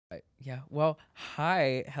Yeah. Well,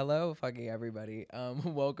 hi. Hello, fucking everybody.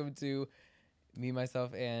 Welcome to me,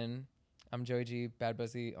 myself, and I'm Joey G, Bad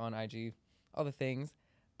Bussy on IG, all the things.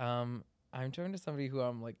 I'm joined to somebody who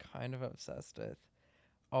I'm like kind of obsessed with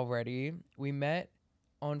already. We met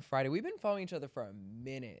on Friday. We've been following each other for a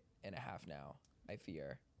minute and a half now, I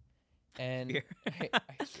fear. And Fear.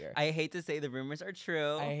 I fear. I hate to say the rumors are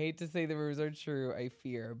true. I hate to say the rumors are true, I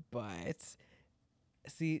fear, but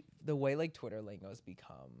see, the way like Twitter lingos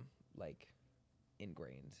become like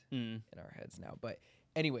ingrained Mm. in our heads now. But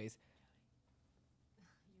anyways,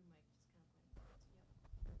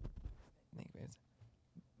 anyways,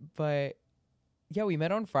 but yeah, we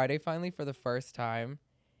met on Friday finally for the first time,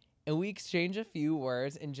 and we exchanged a few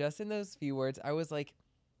words. And just in those few words, I was like,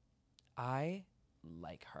 I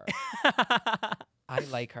like her. I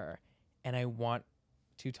like her, and I want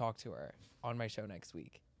to talk to her on my show next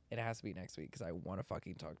week. It has to be next week because I want to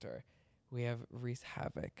fucking talk to her. We have Reese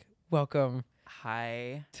Havoc. Welcome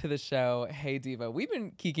Hi. to the show. Hey, Diva. We've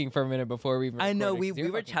been geeking for a minute before we even I know recorded 'cause we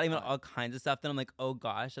you're were fucking chatting about hot. all kinds of stuff. Then I'm like, oh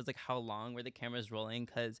gosh, I was like, how long were the cameras rolling?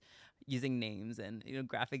 Because using names and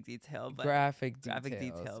graphic detail, but graphic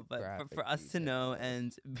detail. But graphic for us to know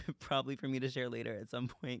details. and probably for me to share later at some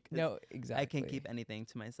point. 'Cause No, exactly. I can't keep anything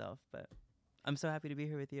to myself. But I'm so happy to be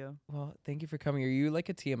here with you. Well, thank you for coming. Are you like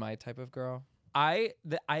a TMI type of girl? I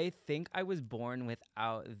think I was born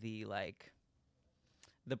without the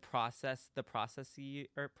processors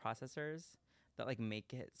that like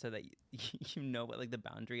make it so that you know what like the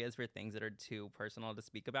boundary is for things that are too personal to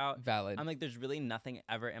speak about. Valid. I'm like, there's really nothing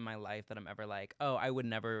ever in my life that I'm ever like, oh, I would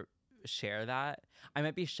never share that. I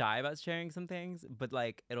might be shy about sharing some things, but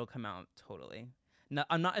like it'll come out totally. No,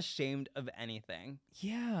 I'm not ashamed of anything.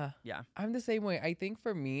 Yeah. Yeah. I'm the same way. I think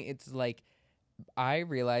for me, it's like I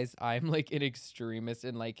realized I'm like an extremist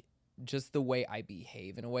in like just the way I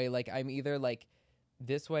behave in a way. Like I'm either like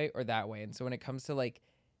this way or that way. And so when it comes to like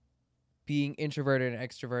being introverted and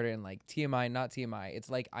extroverted and like TMI, not TMI, it's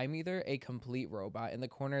like I'm either a complete robot in the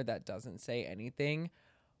corner that doesn't say anything,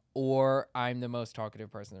 or I'm the most talkative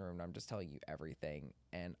person in the room and I'm just telling you everything.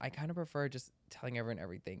 And I kind of prefer just telling everyone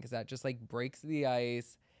everything because that just like breaks the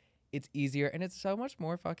ice. It's easier and it's so much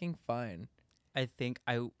more fucking fun. I think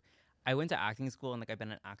I went to acting school and like I've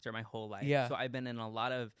been an actor my whole life. Yeah. So I've been in a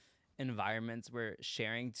lot of environments where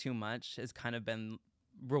sharing too much has kind of been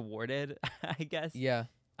rewarded, I guess. Yeah.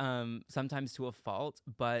 Sometimes to a fault,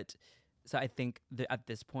 but so I think that at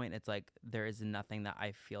this point it's like there is nothing that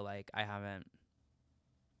I feel like I haven't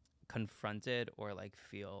confronted or like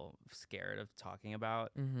feel scared of talking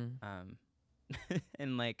about. Mm-hmm.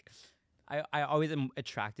 And like I always am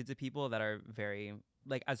attracted to people that are very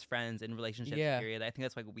like as friends in relationships. Yeah. Period. I think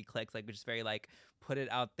that's why we click. Like we're just very like put it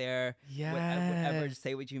out there. Yeah. Whatever. Just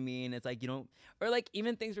say what you mean. It's like you don't or like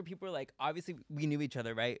even things where people are like obviously we knew each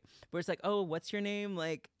other right, but it's like oh what's your name?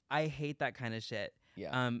 Like I hate that kind of shit. Yeah.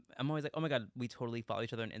 I'm always like oh my god we totally follow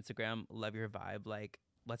each other on Instagram. Love your vibe. Like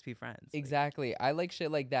let's be friends. Exactly. I like shit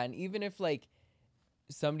like that. And even if like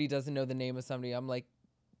somebody doesn't know the name of somebody, I'm like,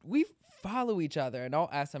 we follow each other. And I'll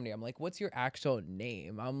ask somebody, I'm like, what's your actual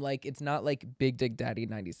name? I'm like, it's not like Big Dick Daddy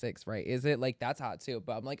 96, right? Is it? Like, that's hot too.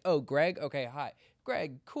 But I'm like, oh, Greg? Okay, hi.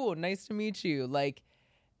 Greg, cool. Nice to meet you. Like,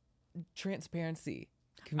 transparency,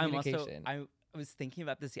 communication. I was thinking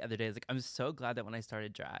about this the other day. It's like I'm so glad that when I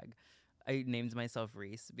started drag, I named myself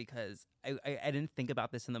Reese because I didn't think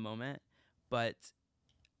about this in the moment, but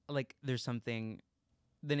like there's something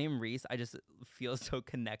the name Reese I just feel so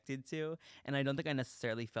connected to, and I don't think I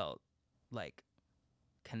necessarily felt like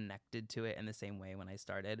connected to it in the same way when I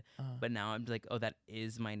started. But now I'm like, oh, that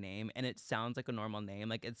is my name, and it sounds like a normal name.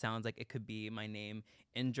 Like it sounds like it could be my name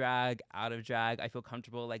in drag, out of drag. I feel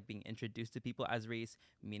comfortable like being introduced to people as Reese,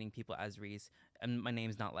 meeting people as Reese, and my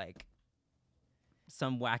name's not like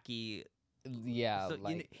some wacky. Yeah, So,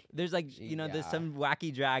 like there's like there's some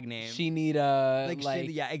wacky drag name. She need a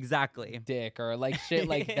yeah, exactly. dick or like shit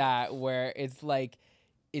like that where it's like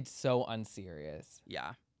it's so unserious.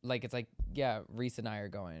 Yeah. Like it's like, yeah, Reese and I are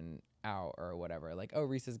going out or whatever. Like, oh,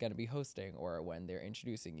 Reese is gonna be hosting, or when they're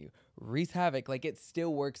introducing you, Reese Havoc. Like it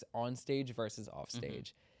still works on stage versus off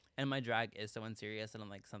stage. And my drag is so unserious, and I'm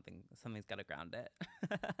like something's gotta ground it.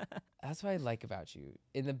 That's what I like about you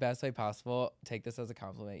in the best way possible. Take this as a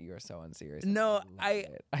compliment. You are so unserious. No, I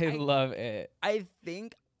love it. I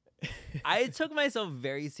think I took myself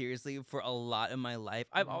very seriously for a lot of my life.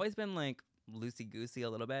 I've always been like loosey goosey a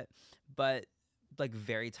little bit, but like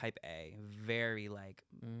very type A, very like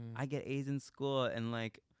I get A's in school and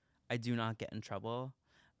like I do not get in trouble.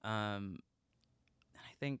 And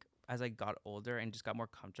I think as I got older and just got more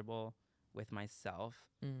comfortable with myself,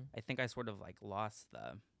 I think I sort of like lost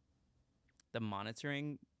the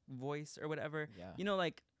monitoring voice or whatever. Yeah. You know,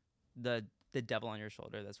 like the devil on your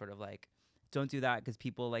shoulder that's sort of like, don't do that because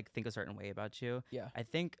people like think a certain way about you. Yeah. I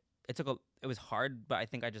think it was hard, but I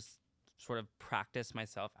think I just sort of practiced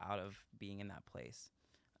myself out of being in that place.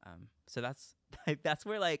 So that's that's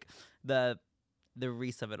where like the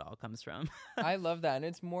Reese of it all comes from. I love that, and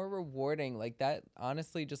it's more rewarding. Like that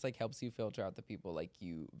honestly just like helps you filter out the people like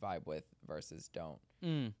you vibe with versus don't.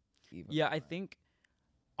 Even Yeah, I more. think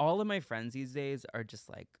all of my friends these days are just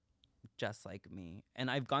like me.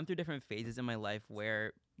 And I've gone through different phases in my life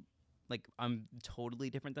where like I'm totally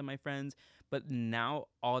different than my friends, but now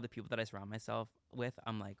all the people that I surround myself with,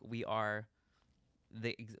 I'm like, we are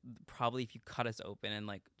probably if you cut us open and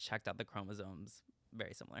like checked out the chromosomes,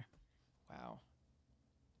 very similar. Wow.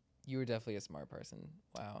 You were definitely a smart person.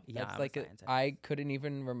 Wow. Yeah, That's I'm a like scientist. I couldn't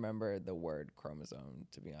even remember the word chromosome,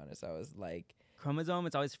 to be honest. I was like, Chromosome,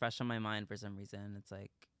 it's always fresh on my mind for some reason. It's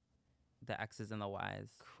like the X's and the Y's.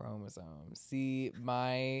 chromosome. See,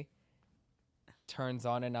 my turns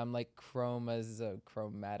on and I'm like chromatica.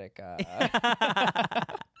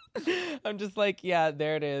 I'm just like, yeah,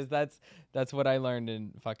 there it is. That's what I learned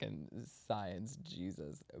in fucking science,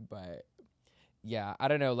 Jesus. But yeah, I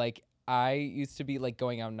don't know, like I used to be like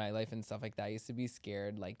going out in nightlife and stuff like that. I used to be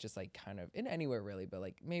scared, like just like kind of in anywhere really, but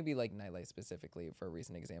like maybe like nightlife specifically for a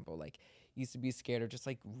recent example. Like used to be scared of just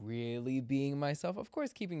like really being myself. Of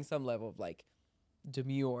course, keeping some level of like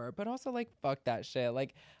demure, but also like fuck that shit.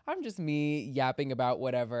 Like I'm just me yapping about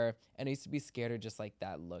whatever. And I used to be scared of just like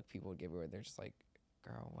that look people would give me where they're just like,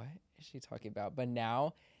 girl, what is she talking about? But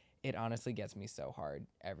now it honestly gets me so hard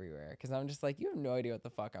everywhere because I'm just like, you have no idea what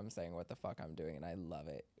the fuck I'm saying, what the fuck I'm doing, and I love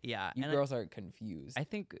it. Yeah. You and girls are confused. I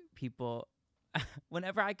think people,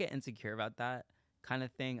 whenever I get insecure about that kind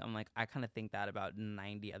of thing, I'm like, I kind of think that about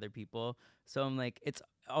 90 other people. So I'm like,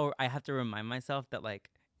 I have to remind myself that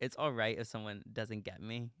like, it's all right if someone doesn't get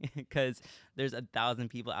me because there's 1,000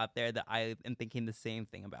 people out there that I am thinking the same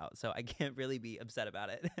thing about. So I can't really be upset about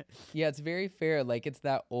it. Yeah, it's very fair. Like it's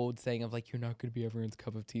that old saying of like, you're not going to be everyone's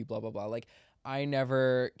cup of tea, blah, blah, blah. Like I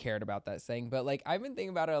never cared about that saying, but like I've been thinking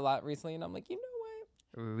about it a lot recently and I'm like, you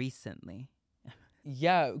know what? Recently.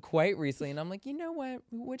 Yeah, quite recently. And I'm like, you know what?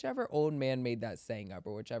 Whichever old man made that saying up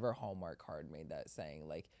or whichever Hallmark card made that saying,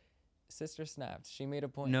 like, sister snapped. She made a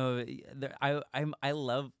point. No, I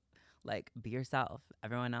love like be yourself.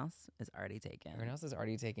 Everyone else is already taken. Everyone else is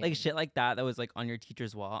already taken. Like shit like that was like on your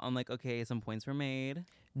teacher's wall. I'm like, okay, some points were made.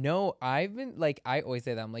 No, I've been like, I always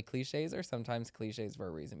say that. I'm like, cliches are sometimes cliches for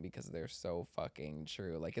a reason because they're so fucking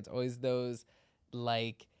true. Like it's always those,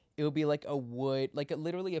 like it will be like a wood, like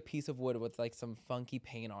literally a piece of wood with like some funky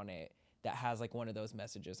paint on it that has like one of those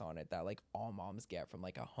messages on it that like all moms get from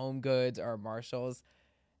like a Home Goods or a Marshalls.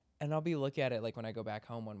 And I'll be looking at it like when I go back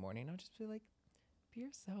home one morning, I'll just be like, be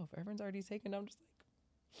yourself. Everyone's already taken. I'm just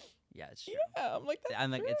like, yeah, it's true. Yeah, I'm like, that's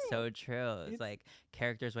I'm like, true. it's so true. It's like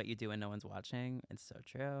characters what you do when no one's watching. It's so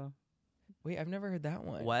true. Wait, I've never heard that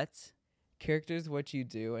one. What? Characters what you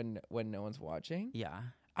do and when no one's watching? Yeah.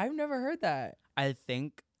 I've never heard that. I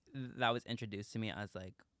think that was introduced to me as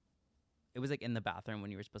like, it was like in the bathroom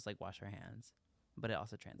when you were supposed to like wash your hands. But it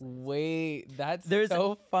also translates. Wait, that's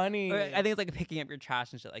so funny. I think it's like picking up your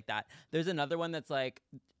trash and shit like that. There's another one that's like,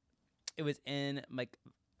 it was in like,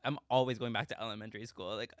 I'm always going back to elementary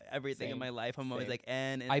school. Like everything in my life, I'm always like,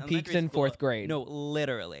 I peaked in fourth grade. No,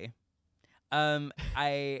 literally.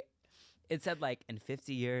 It said like in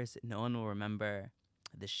 50 years, no one will remember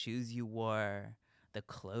the shoes you wore, the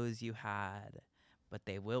clothes you had, but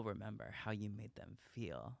they will remember how you made them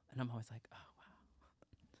feel. And I'm always like, oh.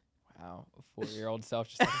 Wow, a 4-year-old self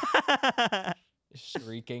just like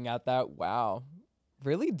shrieking at that. Wow,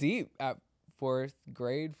 really deep at fourth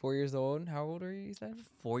grade, 4 years old. How old are you? You said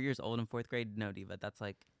 4 years old in fourth grade. No, diva, that's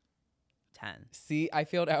like 10. See, I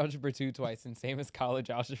failed algebra 2 twice, and same as college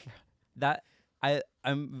algebra. That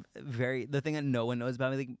I'm very the thing that no one knows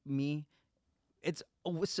about me. It's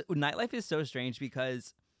nightlife is so strange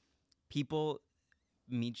because people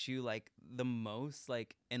meet you like the most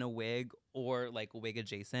like in a wig or like wig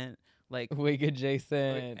adjacent, like wig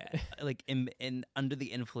adjacent, like in under the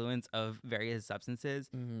influence of various substances.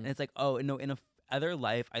 Mm-hmm. And it's like, oh no, in a other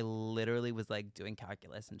life I literally was like doing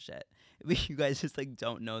calculus and shit. You guys just like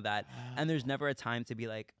don't know that. And there's never a time to be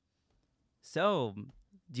like, so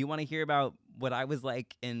do you want to hear about what I was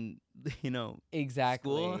like in,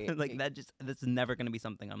 exactly school? Like that's never going to be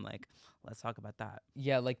something I'm like, let's talk about that.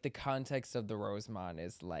 Yeah, like the context of the Rosemont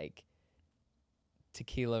is like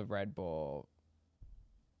tequila, Red Bull,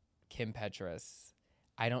 Kim Petras.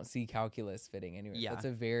 I don't see calculus fitting anywhere. Yeah. That's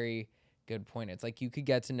a very good point. It's like you could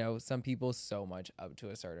get to know some people so much up to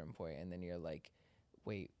a certain point, and then you're like,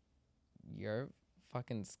 wait, you're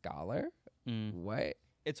fucking scholar? Mm. What?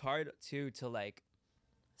 It's hard too to like.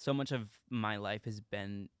 So much of my life has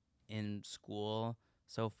been in school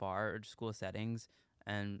so far, or school settings,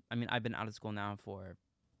 and I mean I've been out of school now for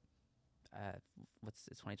it's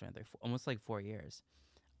 2023, almost like 4 years.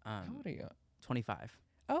 How old are you? 25.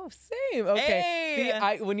 Oh, same. Okay.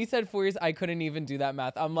 Hey! See, when you said 4 years, I couldn't even do that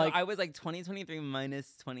math. I'm No, like, I was like 2023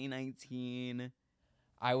 minus 2019.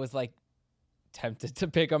 I was like tempted to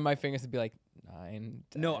pick on my fingers and be like 9.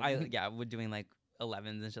 10. No, we're doing like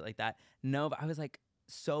 11s and shit like that. No, but I was like,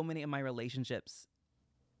 so many of my relationships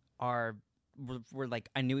were like,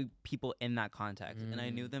 I knew people in that context, and I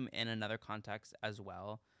knew them in another context as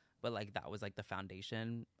well. But like that was like the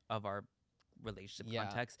foundation of our relationship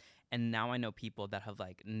context. And now I know people that have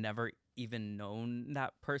like never even known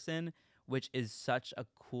that person, which is such a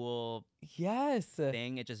cool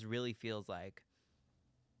thing. It just really feels like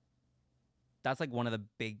that's like one of the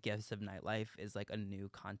big gifts of nightlife, is like a new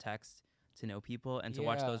context to know people, and to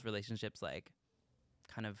watch those relationships like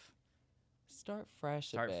kind of start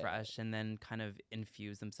fresh and then kind of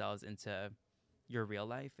infuse themselves into your real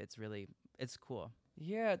life. It's cool.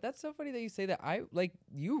 Yeah, that's so funny that you say that. I like,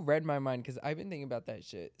 you read my mind, because I've been thinking about that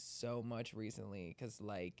shit so much recently, because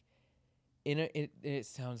like it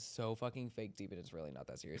sounds so fucking fake deep, and it's really not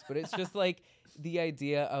that serious, but it's just like the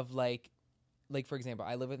idea of like for example,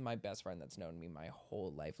 I live with my best friend that's known me my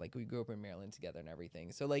whole life. Like, we grew up in Maryland together and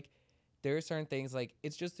everything. So like there are certain things, like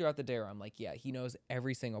it's just throughout the day where I'm like, yeah, he knows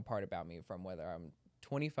every single part about me, from whether I'm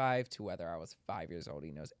 25 to whether I was 5 years old.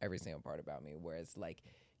 He knows every single part about me. Whereas like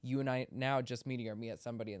you and I now just meeting, or me at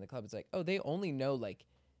somebody in the club, it's like, oh, they only know like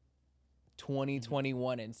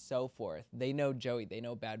 2021 and so forth. They know Joey. They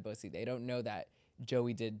know Bad Bussy. They don't know that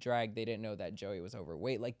Joey did drag. They didn't know that Joey was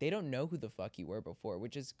overweight. Like, they don't know who the fuck you were before,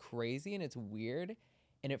 which is crazy, and it's weird.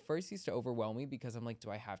 And at first used to overwhelm me, because I'm like,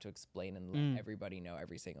 do I have to explain and let everybody know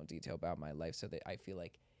every single detail about my life so that I feel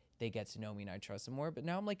like they get to know me and I trust them more? But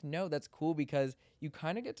now I'm like, no, that's cool, because you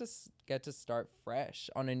kind of get to start fresh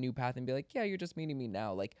on a new path and be like, yeah, you're just meeting me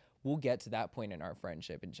now. Like, we'll get to that point in our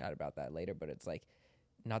friendship and chat about that later. But it's like,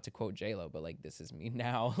 not to quote J-Lo, but like, this is me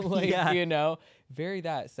now. Like, you know, very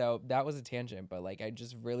that. So that was a tangent, but like, I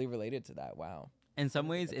just really related to that. Wow. In some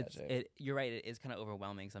ways, you're right. It is kind of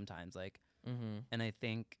overwhelming sometimes. Like, and I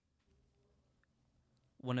think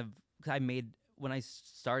when I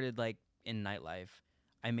started like in nightlife,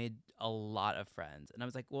 I made a lot of friends, and I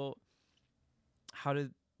was like, well, how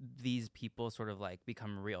did these people sort of like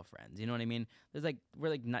become real friends? You know what I mean? There's like, we're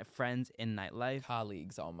like friends in nightlife,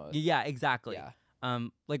 colleagues almost. Yeah, exactly. Yeah.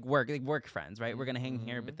 Like work friends, right? We're gonna hang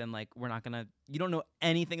here, but then like you don't know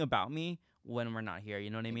anything about me when we're not here. You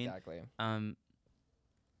know what I mean? Exactly.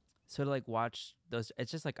 So to like watch those,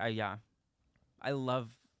 it's just like I love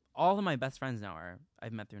all of my best friends now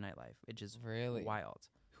I've met through nightlife. It's just really wild.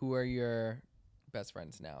 Who are your best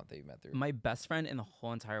friends now that you met through? My best friend in the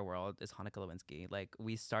whole entire world is Hanukkah Lewinsky. Like,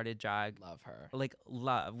 we started drag. Love her. Like,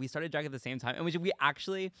 we started drag at the same time, and we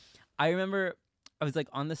actually, I remember I was like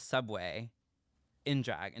on the subway in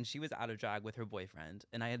drag, and she was out of drag with her boyfriend,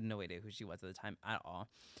 and I had no idea who she was at the time at all.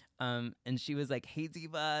 And she was like, "Hey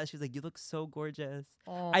Diva," she was like, "You look so gorgeous."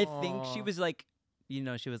 Aww. I think she was like,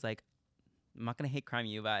 she was like, "I'm not gonna hate crime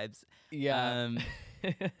you" vibes. Yeah.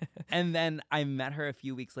 And then I met her a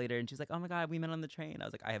few weeks later, and she's like, "Oh my God, we met on the train." I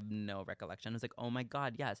was like, I have no recollection. I was like, "Oh my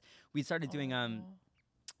God, yes." We started doing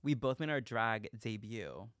we both made our drag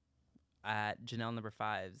debut at Janelle No.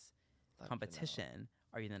 5's competition.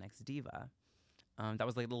 Janelle. Are You the Next Diva? That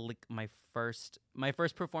was like my first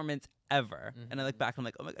performance ever. And I look back, and I'm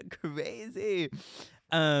like, oh my God, crazy.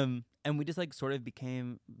 And we just like sort of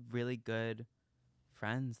became really good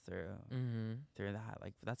friends through that.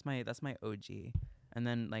 Like, that's my OG. And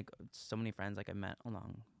then like so many friends like I met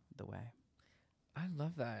along the way. I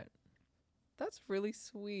love that. That's really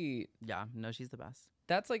sweet. Yeah, no, she's the best.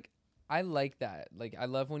 That's like, I like that. Like, I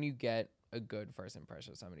love when you get a good first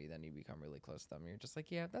impression of somebody, then you become really close to them. You're just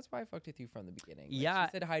like, yeah, that's why I fucked with you from the beginning. Like, yeah,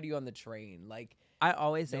 she said hi to you on the train. Like, I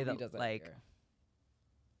always say that like here.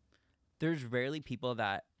 There's rarely people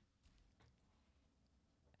that.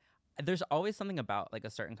 There's always something about like a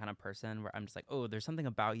certain kind of person where I'm just like, oh, there's something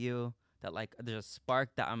about you that like there's a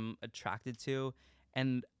spark that I'm attracted to,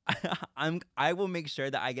 and I will make sure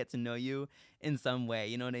that I get to know you in some way.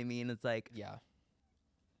 You know what I mean? It's like, yeah,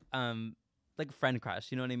 like friend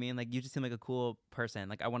crush. You know what I mean? Like, you just seem like a cool person.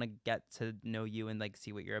 Like, I want to get to know you and like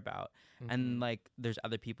see what you're about. And like, there's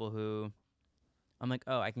other people who I'm like,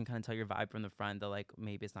 oh, I can kind of tell your vibe from the front that like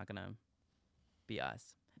maybe it's not gonna be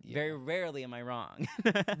us. Yeah. Very rarely am I wrong.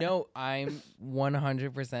 No, I'm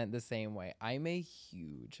 100% the same way. I'm a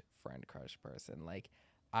huge friend crush person. Like,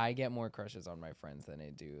 I get more crushes on my friends than I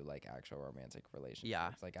do like actual romantic relationships.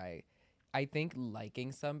 Yeah. Like I think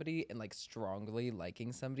liking somebody and like strongly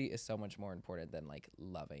liking somebody is so much more important than like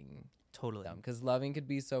loving Totally. them, because loving could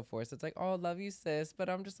be so forced. It's like, oh, love you, sis, but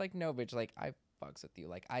I'm just like, no, bitch, like I fucks with you,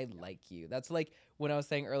 like I like you. That's like when I was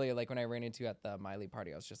saying earlier, like when I ran into you at the Miley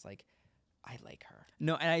party, I was just like, I like her.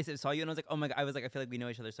 No, and I saw you and I was like, oh my God. I was like, I feel like we know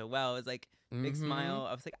each other so well. It was like, big smile.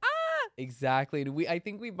 I was like, ah. Exactly. I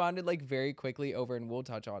think we bonded like very quickly over, and we'll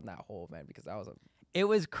touch on that whole event because that was It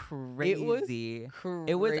was crazy.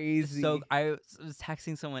 It was so. I was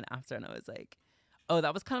texting someone after, and I was like, "Oh,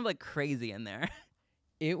 that was kind of like crazy in there."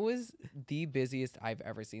 It was the busiest I've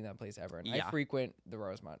ever seen that place ever, and Yeah. I frequent the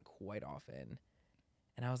Rosemont quite often,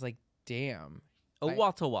 and I was like, "Damn!"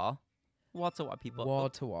 Wall to wall people. Wall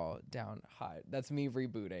to wall, down high. That's me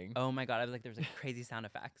rebooting. Oh my God! I was like, "There's like crazy sound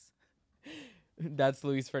effects." That's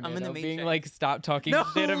Luis Fernando being Matrix. like, "Stop talking No,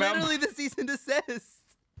 shit about." literally the cease and desist.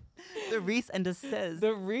 The Reese and desist.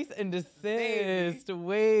 The Reese and desist.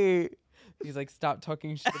 Wait. He's like, stop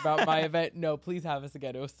talking shit about my event. No, please have us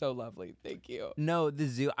again. It was so lovely. Thank you. No, the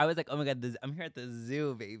zoo. I was like, oh my God, I'm here at the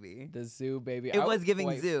zoo, baby. The zoo, baby. It was giving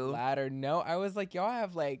quite zoo. Flattered. No, I was like, y'all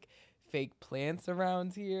have like fake plants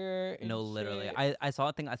around here. And No, literally. shit. I saw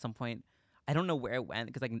a thing at some point. I don't know where it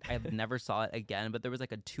went because I never saw it again. But there was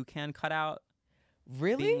like a toucan cutout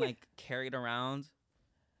Really? being like carried around.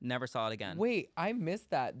 Never saw it again. Wait, I missed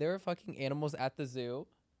that. There were fucking animals at the zoo.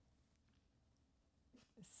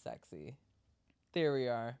 Sexy. There we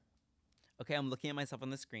are. Okay, I'm looking at myself on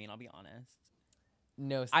the screen. I'll be honest.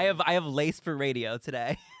 No, I have lace for radio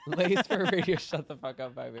today. lace for radio. Shut the fuck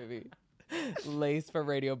up, my baby. Lace for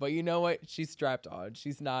radio. But you know what? She's strapped on.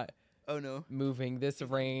 She's not Oh no, moving. This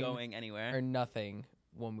rain going anywhere. or nothing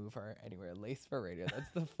will move her anywhere. Lace for radio. That's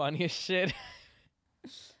the funniest shit.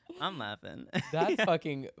 I'm laughing. That's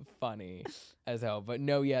fucking funny as hell. But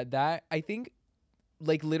no, yeah, that I think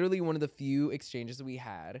like literally one of the few exchanges we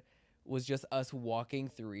had was just us walking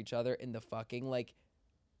through each other in the fucking like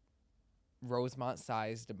Rosemont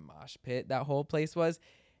sized mosh pit that whole place was.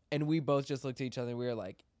 And we both just looked at each other and we were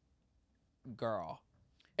like, girl.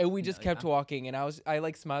 And we just kept walking, and I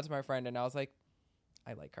like smiled to my friend and I was like,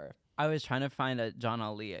 I like her. I was trying to find a John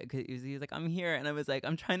Ali because he was like, I'm here, and I was like,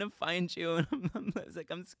 I'm trying to find you, and I was like,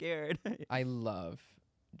 I'm scared. I love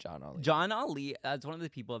John Ali. John Ali, that's one of the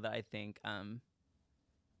people that I think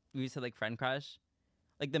we used to like friend crush.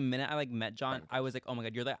 Like the minute I like met John, I was like, oh my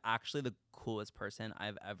God, you're like actually the coolest person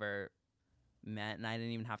I've ever met, and I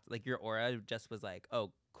didn't even have to like your aura just was like,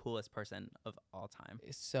 oh, coolest person of all time.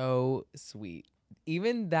 So sweet.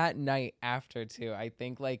 Even that night after too, I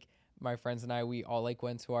think like my friends and I, we all like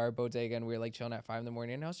went to our bodega and we were like chilling at 5 in the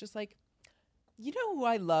morning, and I was just like, you know who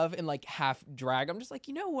I love? And like half drag, I'm just like,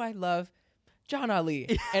 you know who I love? John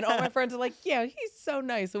Ali. And all my friends are like, yeah, he's so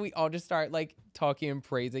nice. So we all just start like talking and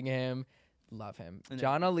praising him. Love him. And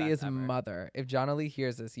John Ali is ever. mother. If John Ali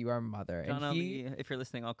hears this, you are mother. John and Ali, if you're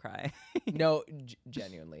listening, I'll cry. no,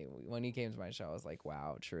 genuinely, when he came to my show, I was like,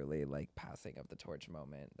 wow, truly like passing of the torch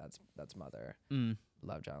moment. That's mother.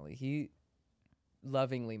 Love John Ali. He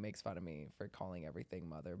lovingly makes fun of me for calling everything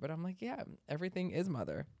mother, but I'm like, yeah, everything is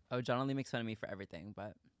mother. Oh, John Ali makes fun of me for everything,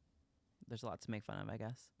 but there's a lot to make fun of, I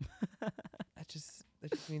guess. That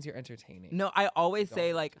just means you're entertaining. No, I always Don't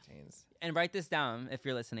say like, entertains. and write this down if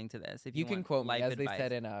you're listening to this. If You can want quote me life as advice. they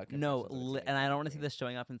said in a No, Confessions of a and I don't want to Teenage see this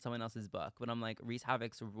showing up in someone else's book, but I'm like, Reese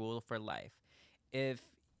Havoc's rule for life. If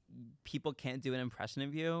people can't do an impression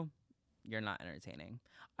of you, you're not entertaining.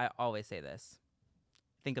 I always say this.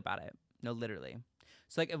 Think about it. No, literally.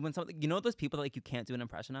 So like when something, you know those people that like you can't do an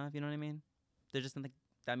impression of, you know what I mean? They're just nothing.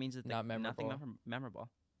 That means that Not memorable. nothing memorable.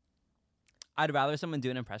 I'd rather someone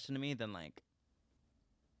do an impression of me than like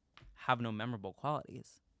have no memorable qualities.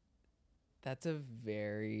 That's a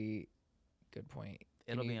very good point.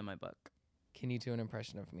 It'll be in my book. Can you do an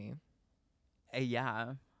impression of me?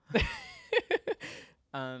 Yeah.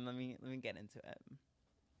 Let me get into it.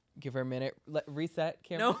 Give her a minute. Reset,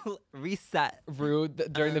 camera. No, reset.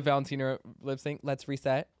 Rude during the Valentino lip sync. Let's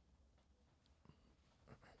reset.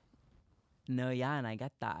 No, yeah, and I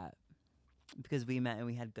get that because we met and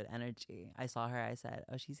we had good energy. I saw her. I said,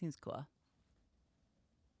 "Oh, she seems cool."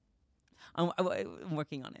 I'm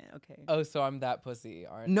working on it. Okay. Oh, so I'm that pussy,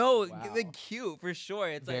 aren't No, Wow. like cute for sure.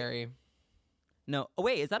 It's very. like no. Oh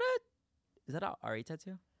wait, is that a Ari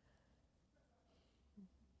tattoo?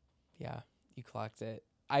 Yeah, you clocked it.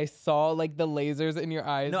 I saw like the lasers in your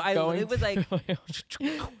eyes. No, it was like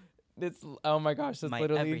this. Oh my gosh, that's my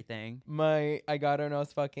literally everything. I got her when I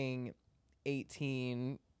was fucking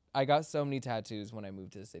 18. I got so many tattoos when I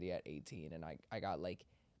moved to the city at 18, and I got like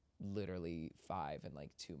literally 5 in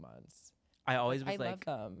like 2 months. I always I was love like,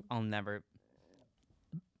 them. I'll never.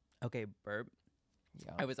 Okay, burp.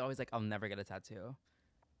 Yeah. I was always like, I'll never get a tattoo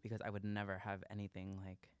because I would never have anything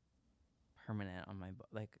like permanent on my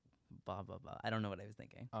like blah blah blah. I don't know what I was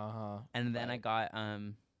thinking. And then I Right. got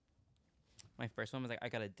my first one was like I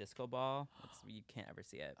got a disco ball. You can't ever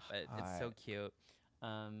see it, but it's so Hot. cute.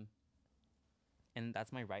 And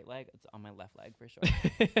that's my right leg. It's on my left leg for sure.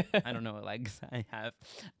 I don't know what legs I have.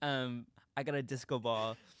 I got a disco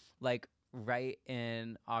ball like right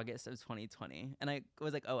in August of 2020. And I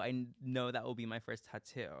was like, oh, know that will be my first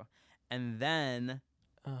tattoo. And then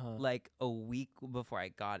like a week before I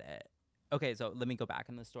got it. Okay, so let me go back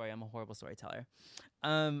in the story. I'm a horrible storyteller.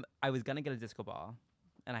 I was gonna get a disco ball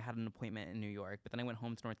and I had an appointment in New York, but then I went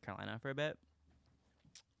home to North Carolina for a bit.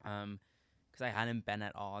 Because I hadn't been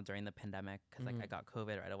at all during the pandemic because like I got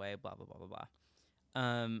COVID right away, blah blah blah blah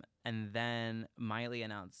blah. And then Miley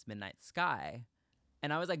announced Midnight Sky,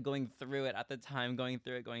 and I was like going through it at the time, going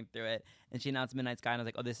through it, and she announced Midnight Sky, and I was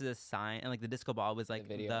like, oh, this is a sign, and like the disco ball was like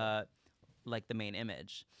video. the main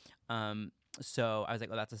image. So I was like,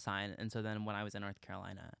 oh, that's a sign, and so then when I was in North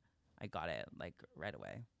Carolina, I got it like right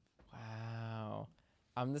away. Wow.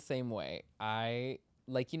 I'm the same way. I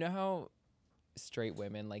like, you know how straight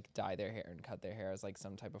women like dye their hair and cut their hair as like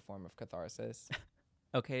some type of form of catharsis?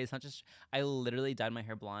 Okay, it's not just I literally dyed my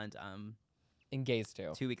hair blonde And gays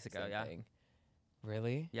too. 2 weeks ago. Same Yeah. thing.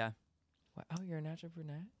 Really? Yeah. Oh, you're a natural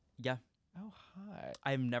brunette? Yeah. Oh, hot.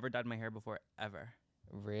 I've never dyed my hair before ever.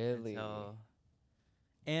 Really?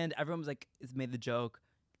 And everyone was like, it's made the joke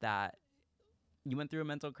that you went through a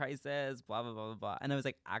mental crisis, blah blah blah blah blah. And I was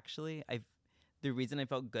like, actually, the reason I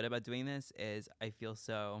felt good about doing this is I feel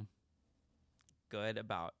so good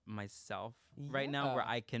about myself right now, where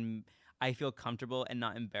I feel comfortable and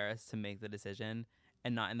not embarrassed to make the decision,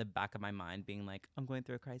 and not in the back of my mind being like, I'm going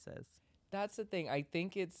through a crisis. That's the thing. I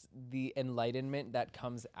think it's the enlightenment that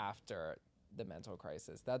comes after the mental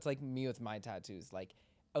crisis. That's like me with my tattoos. Like,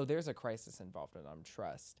 oh, there's a crisis involved and I'm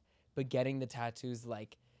trust. But getting the tattoos,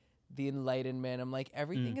 like the enlightenment, I'm like,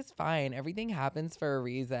 everything is fine. Everything happens for a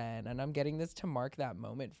reason. And I'm getting this to mark that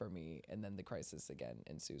moment for me. And then the crisis again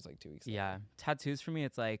ensues like 2 weeks later. Yeah. Tattoos for me,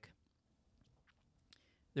 it's like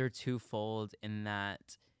they're twofold in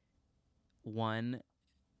that one,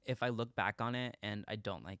 if I look back on it and I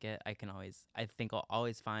don't like it, I think I'll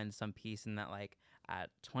always find some peace in that, like at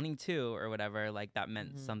 22 or whatever, like that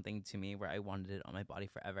meant something to me where I wanted it on my body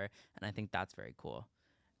forever. And I think that's very cool.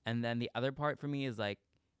 And then the other part for me is like,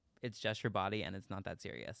 it's just your body and it's not that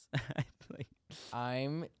serious.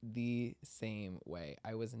 I'm the same way.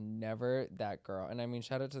 I was never that girl. And I mean,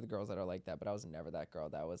 shout out to the girls that are like that, but I was never that girl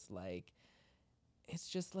that was like, it's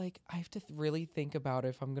just like, I have to really think about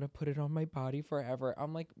if I'm going to put it on my body forever.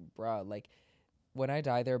 I'm like, bruh, like when I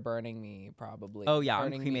die, they're burning me probably. Oh, yeah,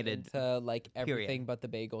 burning I'm cremated. Me into like everything period. but the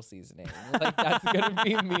bagel seasoning. Like that's going to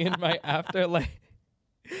be me in my afterlife.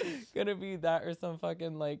 Gonna be that or some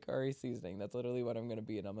fucking like curry seasoning. That's literally what I'm gonna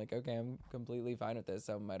be. And I'm like, okay, I'm completely fine with this.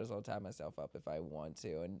 So might as well tie myself up if I want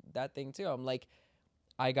to. And that thing too, I'm like,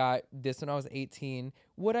 I got this when I was 18.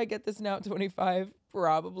 Would I get this now at 25?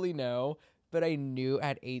 Probably no. But I knew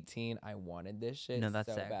at 18 I wanted this shit so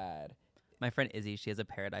sick. bad. My friend Izzy, she has a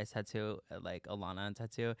paradise tattoo, like a Lana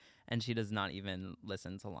tattoo, and she does not even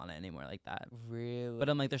listen to Lana anymore like that. Really? But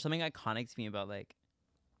I'm like, there's something iconic to me about like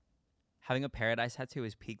having a paradise tattoo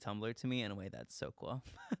is peak Tumblr to me in a way that's so cool.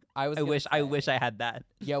 I wish I had that.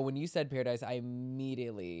 Yeah, when you said paradise, I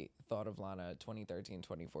immediately thought of Lana 2013,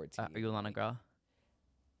 2014. Are you a Lana girl?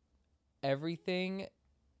 Everything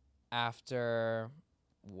after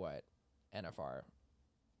what? NFR.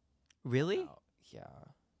 Really? Oh, yeah.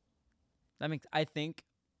 That makes, I think,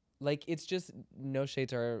 like, it's just no shade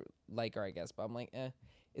to her, like her, I guess, but I'm like,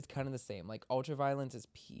 it's kind of the same. Like, Ultraviolence is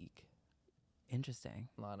peak. Interesting.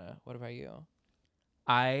 Lana, what about you?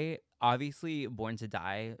 I obviously Born to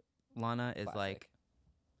Die. Lana is Classic. like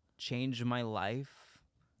changed my life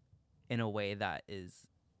in a way that is.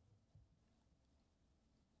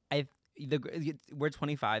 We're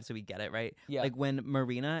 25, so we get it, right? Yeah. Like when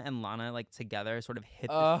Marina and Lana like together sort of hit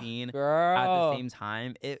the scene girl. at the same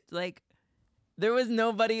time. It like there was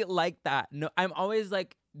nobody like that. No, I'm always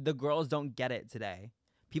like the girls don't get it today.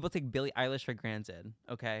 People take Billie Eilish for granted,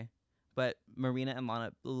 okay? But Marina and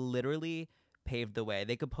Lana literally paved the way.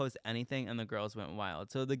 They could post anything and the girls went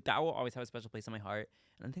wild. So that will always have a special place in my heart.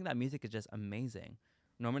 And I think that music is just amazing.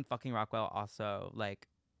 Norman fucking Rockwell also like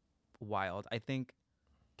wild. I think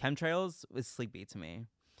Chemtrails was sleepy to me.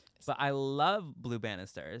 But I love Blue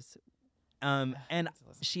Bannisters. And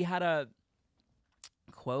she had a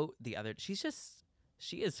quote the other she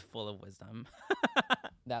is full of wisdom.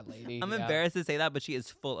 That lady. I'm yeah. embarrassed to say that, but she is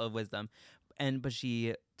full of wisdom. But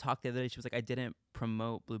she talked the other day. She was like, I didn't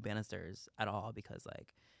promote Blue Banisters at all because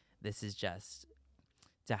like this is just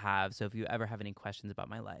to have. So if you ever have any questions about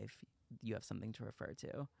my life, you have something to refer to.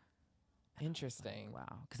 And I was like, Interesting.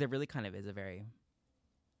 wow, because it really kind of is a very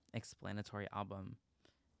explanatory album,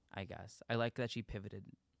 I guess. I like that she pivoted.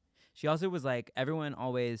 She also was like, everyone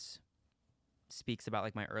always speaks about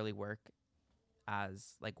like my early work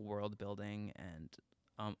as like world building and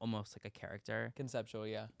almost like a character Conceptual,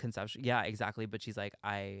 yeah. conception. Yeah, exactly. But she's like,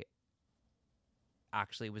 I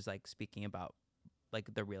actually was like speaking about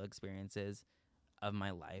like the real experiences of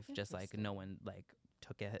my life, just like no one like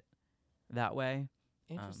took it that way.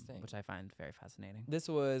 Interesting. Which I find very fascinating. This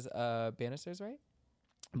was Banisters, right?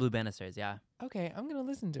 Blue Banisters, yeah. Okay, I'm gonna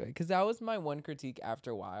listen to it because that was my one critique.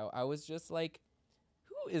 After a while, I was just like,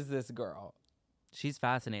 "Who is this girl?" She's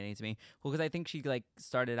fascinating to me. Well, because I think she like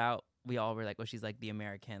started out. We all were like, "Oh, she's like the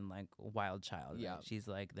American like wild child." Yeah. Right? She's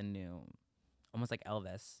like the new, almost like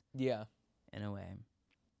Elvis Yeah. in a way.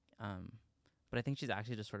 But I think she's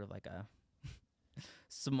actually just sort of like a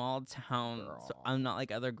small town. So Girl. I'm not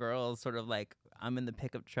like other girls. Sort of like I'm in the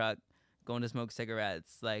pickup truck going to smoke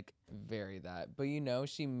cigarettes. Like Very that. But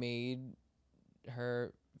she made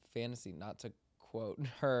her fantasy, not to quote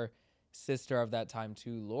her sister of that time to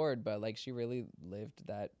Lord, but like she really lived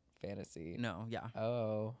that fantasy. no, yeah,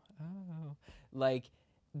 Oh. Like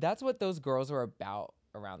that's what those girls were about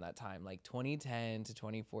around that time. Like 2010 to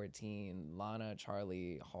 2014, Lana,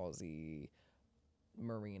 Charlie, Halsey,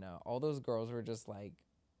 Marina, all those girls were just like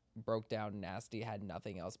broke down nasty, had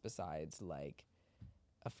nothing else besides like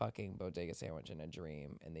a fucking bodega sandwich and a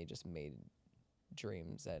dream, and they just made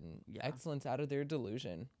dreams and Yeah. excellence out of their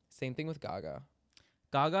delusion. Same thing with Gaga.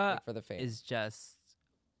 Gaga Like for the fame. is just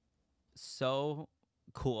so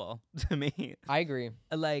cool to me. I agree.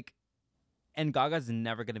 Like, and Gaga's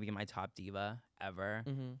never gonna be my top diva ever,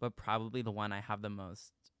 Mm-hmm. but probably the one I have the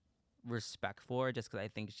most respect for, just because I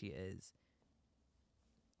think she is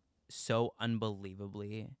so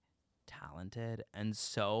unbelievably talented and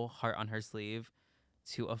so heart on her sleeve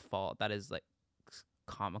to a fault that is like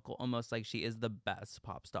comical, almost like she is the best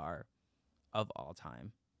pop star of all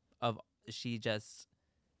time.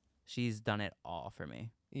 She's done it all for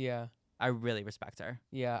me. Yeah. I really respect her.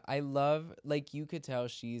 Yeah, I love, like, you could tell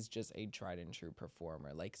she's just a tried and true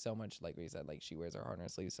performer. Like, so much, like we said, like, she wears her heart on her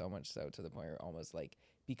sleeve so much so to the point where it almost, like,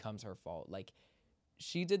 becomes her fault. Like,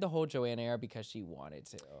 she did the whole Joanna era because she wanted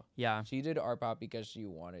to. Yeah. She did art pop because she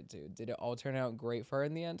wanted to. Did it all turn out great for her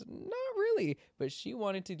in the end? Not really. But she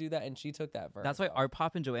wanted to do that, and she took that for That's why herself. Art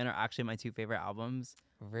Pop and Joanna are actually my two favorite albums.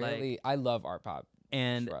 Really? I love art pop.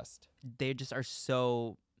 And Trust. they just are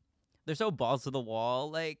so, they're so balls to the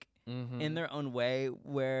wall, like, Mm-hmm. in their own way.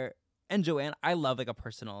 And Joanne, I love like a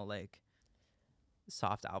personal, like,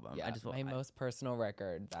 soft album. Yeah, I just my most personal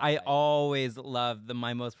record. that, I like, always love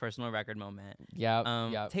my most personal record moment.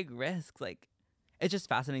 Yep. Take risks. Like, it just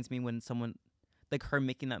fascinates me when someone like her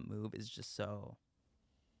making that move is just so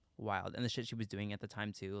wild. And the shit she was doing at the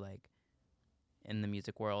time too, like in the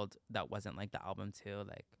music world, that wasn't like the album too.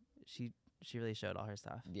 Like she really showed all her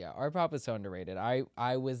stuff. Yeah, art pop is so underrated.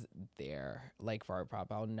 I was there, like, for art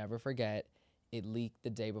pop. I'll never forget. It leaked the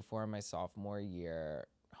day before my sophomore year,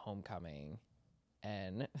 homecoming,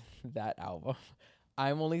 and that album.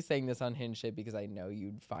 I'm only saying this on Hinge shit because I know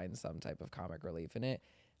you'd find some type of comic relief in it.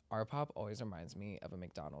 Art pop always reminds me of a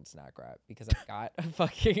McDonald's snack wrap because I got a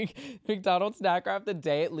fucking McDonald's snack wrap the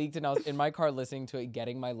day it leaked, and I was in my car listening to it,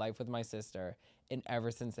 getting my life with my sister. And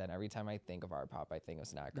ever since then, every time I think of art pop, I think of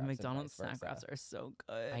snack wraps. The and McDonald's vice snack versa. wraps are so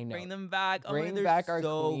good. I know. Bring them back. Bring they're back our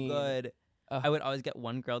so queen. good. Ugh. I would always get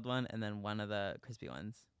one grilled one and then one of the crispy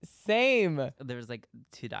ones. Same. There's like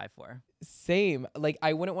to die for. Same. Like,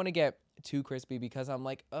 I wouldn't want to get too crispy because I'm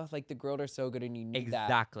like, oh, like the grilled are so good and you need that.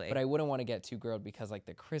 Exactly. But I wouldn't want to get too grilled because like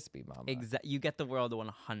the crispy mama. You get the world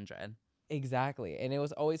 100. Exactly. And it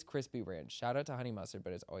was always crispy ranch. Shout out to honey mustard,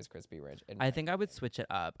 but it's always crispy ranch. I think I would switch it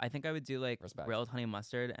up. I think I would do like Respect. grilled honey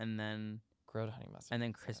mustard and then grilled honey mustard. and then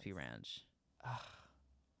makes crispy sense. ranch. Ugh.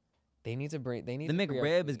 They need to bring. They need The to free our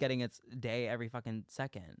McRib is queen. getting its day every fucking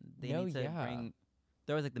second. They No, need to yeah. bring.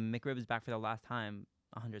 There was like the McRib is back for the last time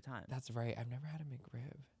 100 times. That's right. I've never had a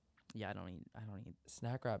McRib. Yeah, I don't eat.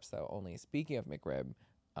 Snack wraps though. Only speaking of McRib,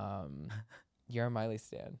 you're a Miley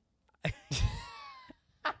stan.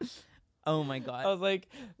 Oh my I god. was like,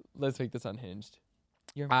 let's make this unhinged.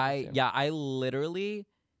 You're a Miley stan. I literally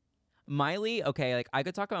Miley. Okay, like I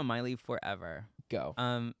could talk about Miley forever. Go.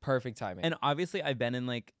 Um, Perfect timing. and obviously I've been in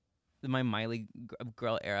like my Miley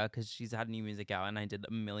girl era because she's had new music out, and I did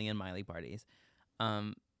a million Miley parties.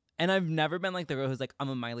 And And I've never been like the girl who's like, I'm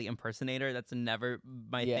a Miley impersonator. That's never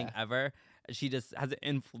my thing Yeah. ever. She just has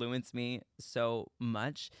influenced me so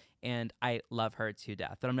much, and I love her to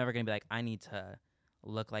death. But I'm never gonna be like, I need to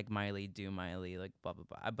look like Miley, do Miley, like blah blah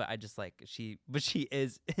blah. But I just like but she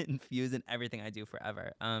is infused in everything I do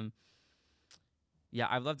forever. Yeah,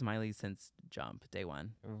 I've loved Miley since Jump, day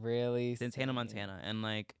one, Really? since Hannah Same. Montana, and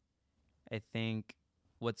like, I think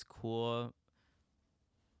what's cool,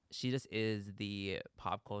 she just is the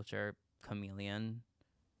pop culture chameleon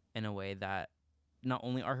in a way that not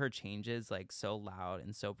only are her changes like so loud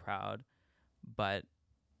and so proud, but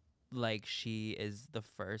like she is the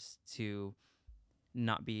first to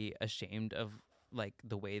not be ashamed of like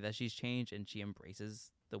the way that she's changed, and she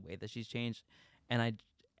embraces the way that she's changed.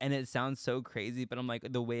 And it sounds so crazy, but I'm like,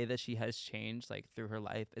 the way that she has changed like through her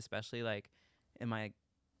life, especially like in my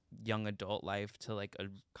young adult life to like a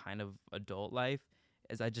kind of adult life,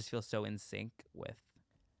 is I just feel so in sync with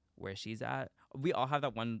where she's at. We all have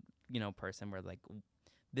that one, person where like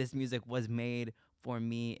this music was made for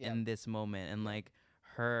me in this moment, and like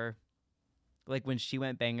her, like when she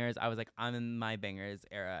went bangers, I was like, I'm in my bangers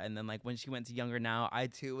era. And then like when she went to Younger Now, I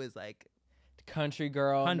too was like Country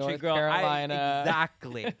girl, country North girl. Carolina.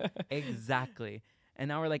 Exactly. And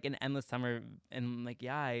now we're like in Endless Summer, and like,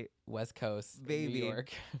 West Coast, baby, New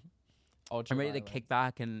York. I'm ready to kick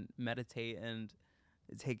back and meditate and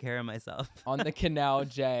take care of myself on the Canal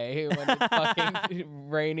J when it's fucking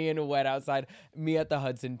rainy and wet outside. Me at the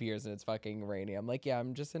Hudson Piers and it's fucking rainy. I'm like, yeah,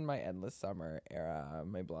 I'm just in my Endless Summer era,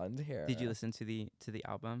 my blonde hair. Did you listen to the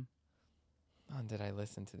album? Oh, did I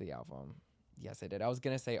listen to the album? Yes, I did. I was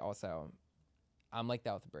gonna say also, I'm like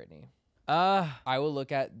that with Britney. I will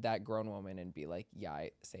look at that grown woman and be like, yeah,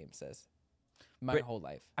 same sis. My whole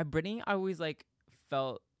life. Britney, I always like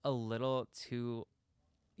felt a little too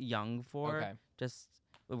young for. Okay. Just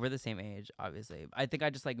we're the same age, obviously. I think I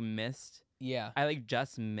just like missed. Yeah. I like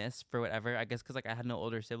just missed for whatever. I guess because like I had no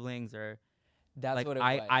older siblings, or that's like what it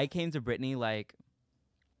was. I came to Britney like,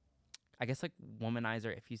 I guess like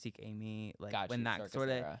Womanizer, If You Seek Amy, like when that sort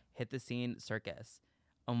of hit the scene, Circus.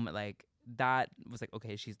 Like that was like,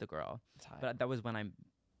 okay, she's the girl. But that was when I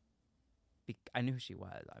knew who she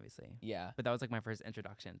was, obviously. Yeah. But that was like my first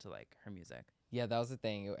introduction to like her music. Yeah, that was the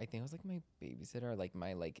thing. I think it was like my babysitter, like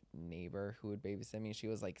my like neighbor who would babysit me. She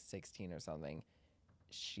was like 16 or something.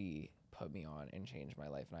 She put me on and changed my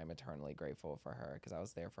life, and I'm eternally grateful for her because I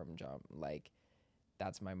was there from jump. Like,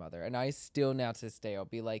 that's my mother. And I still now to this day, I'll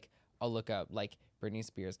be like, I'll look up like Britney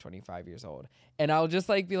Spears, 25 years old. And I'll just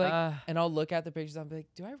like be like, and I'll look at the pictures. I'll be like,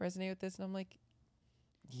 do I resonate with this? And I'm like,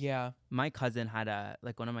 yeah. My cousin had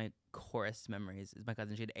like one of my chorus memories is my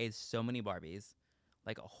cousin. She had so many Barbies,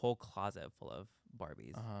 like a whole closet full of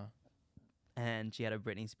Barbies. And she had a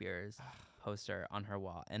Britney Spears poster on her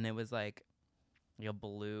wall. And it was like a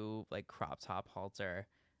blue like crop top halter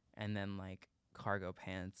and then like cargo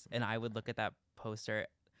pants. And I would look at that poster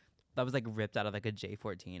that was like ripped out of like a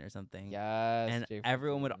J14 or something. Yes. And J14.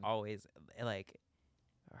 Everyone would always like,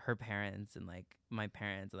 her parents and like my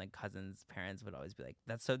parents and like cousins' parents would always be like,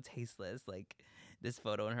 that's so tasteless, like this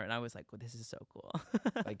photo and her. And I was like, well, this is so cool.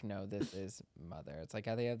 Like, no, this is mother. It's like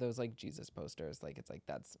how they have those like Jesus posters. Like, it's like,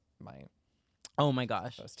 that's my oh my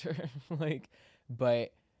gosh poster. Like,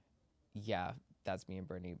 but yeah, that's me and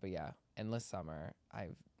Britney. But yeah, Endless Summer,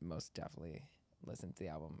 I've most definitely listened to the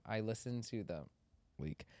album. I listened to the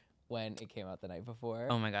week when it came out the night before.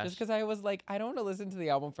 Oh my gosh. Just because I was like, I don't want to listen to the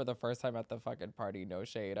album for the first time at the fucking party. No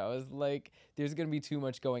shade. I was like, there's going to be too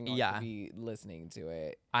much going on to be listening to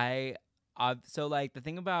it. So like the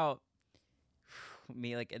thing about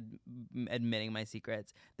me like admitting my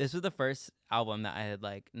secrets, this was the first album that I had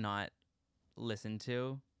like not listened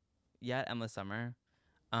to yet, Endless Summer.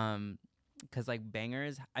 Because like not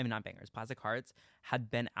bangers, Plastic Hearts had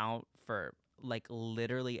been out for like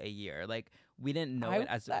literally a year. Like we didn't know it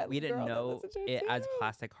as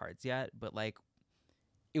Plastic Hearts yet, but like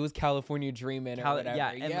it was California Dreamin' or whatever.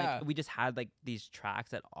 Yeah, and like we just had like these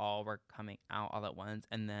tracks that all were coming out all at once,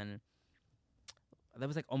 and then that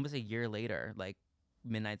was like almost a year later. Like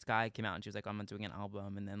Midnight Sky came out, and she was like, "I'm doing an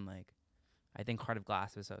album," and then like I think Heart of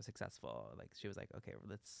Glass was so successful, like she was like, "Okay,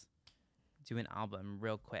 let's do an album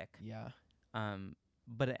real quick." Yeah.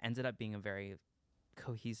 But it ended up being a very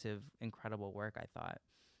cohesive, incredible work. I thought.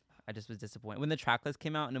 I just was disappointed when the track list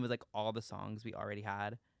came out and it was like all the songs we already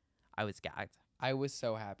had. I was gagged. I was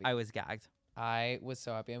so happy. I was gagged. I was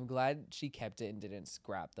so happy. I'm glad she kept it and didn't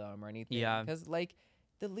scrap them or anything. Yeah. Because like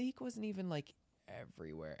the leak wasn't even like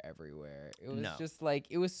everywhere. It was just like,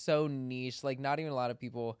 it was so niche. Like not even a lot of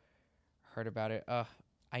people heard about it.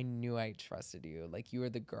 I knew I trusted you. Like you were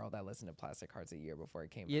the girl that listened to Plastic Hearts a year before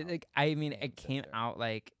it came out. Yeah, like I mean, it came out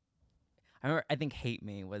like I remember. I think "Hate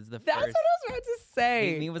Me" was the That's first. what I was about to say.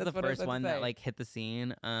 "Hate Me" was That's the what I was first about to one that say. like hit the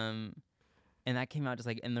scene. And that came out just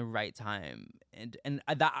like in the right time. And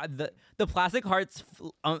that the Plastic Hearts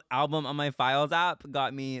album on my Files app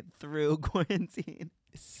got me through quarantine.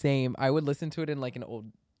 Same. I would listen to it in like an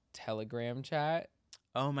old Telegram chat.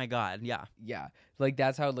 Oh my god, yeah. Yeah, like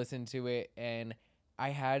that's how I listened to it, and I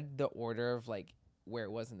had the order of like where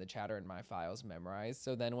it was in the chatter in my files memorized.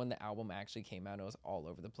 So then when the album actually came out, it was all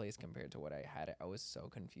over the place compared to what I had. I was so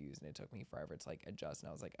confused, and it took me forever to like adjust. And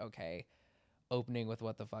I was like, okay, opening with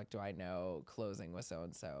 "What the fuck do I know," closing with "So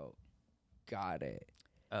and So," got it.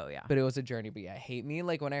 Oh yeah. But it was a journey. But yeah, "Hate Me,"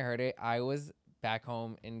 like when I heard it, I was back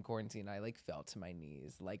home in quarantine. I like fell to my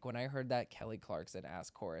knees. Like when I heard that Kelly Clarkson ass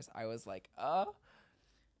chorus, I was like,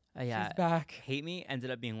 Yeah. she's back. "Hate Me"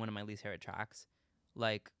 ended up being one of my least favorite tracks,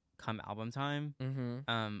 like come album time.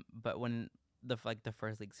 Mm-hmm. But when the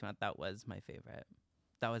first leaks came out, that was my favorite.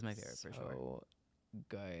 That was my favorite for sure. So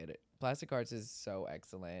good. Plastic Hearts is so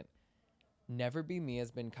excellent. "Never Be Me"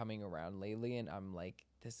 has been coming around lately, and I'm like,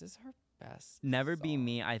 this is her best. "Never Be song.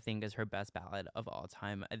 Me," I think, is her best ballad of all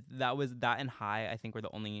time. That and "High," I think, were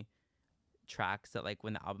the only tracks that like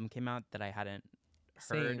when the album came out that I hadn't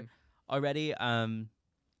heard Same. already.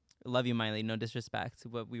 Love you, Miley. No disrespect,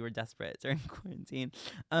 but we were desperate during quarantine.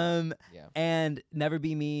 Yeah. And "Never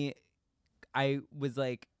Be Me," I was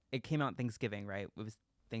like, it came out Thanksgiving, right? It was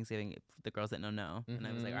Thanksgiving for the girls that don't know. And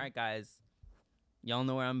I was like, Mhm. all right, guys, y'all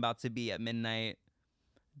know where I'm about to be at midnight.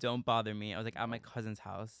 Don't bother me. I was like at my cousin's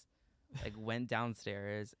house, like went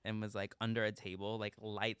downstairs and was like under a table, like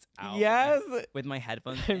lights out. Yes. With my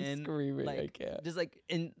headphones I'm in, screaming. I like can't. just like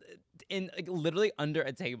in like literally under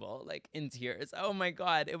a table, like in tears. Oh my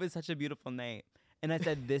god, it was such a beautiful night. And I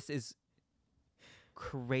said, this is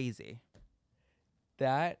crazy.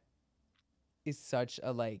 That is such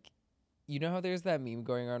a like, you know how there's that meme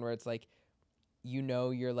going on where it's like, you know,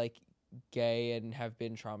 you're like gay and have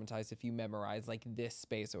been traumatized if you memorize like this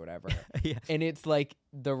space or whatever. Yeah. And it's like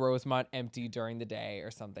the Rosemont empty during the day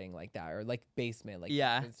or something like that, or like basement, like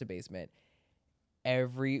Yeah. entrance to basement.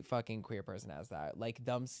 Every fucking queer person has that, like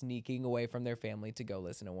them sneaking away from their family to go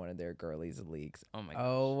listen to one of their girlies' leaks. Oh my gosh.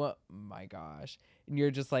 Oh my gosh. And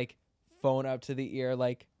you're just like phone up to the ear,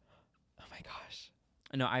 like, oh my gosh.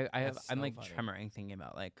 No, I'm That's so like funny. tremoring thinking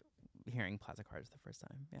about like hearing Plastic Hearts the first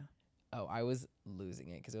time. Yeah. Oh, I was losing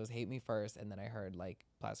it because it was "Hate Me" first, and then I heard like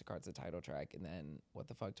Plastic Hearts, the title track, and then "What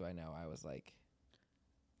the Fuck Do I Know." I was like,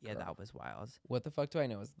 Yeah, girl. that was wild. "What the Fuck Do I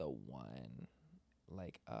Know" is the one.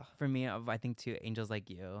 Like, For me, I think too, "Angels Like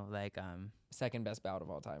You," like second best ballad of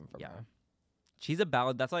all time from her. She's a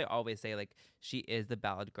ballad. That's why I always say, like, she is the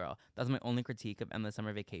ballad girl. That's my only critique of "Endless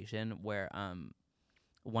Summer Vacation," where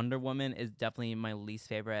Wonder Woman is definitely my least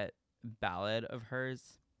favorite ballad of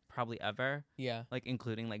hers, probably ever. Yeah. Like,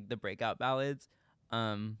 including like the breakout ballads.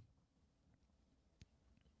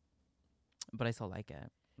 But I still like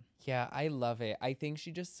it. Yeah, I love it. I think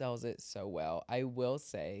she just sells it so well. I will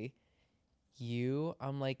say,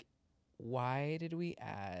 I'm like, why did we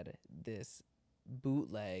add this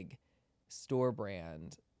bootleg store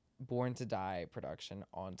brand Born to Die production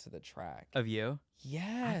onto the track? Of You? I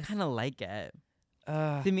Yes. kind of like it.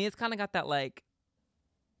 To me, it's kind of got that like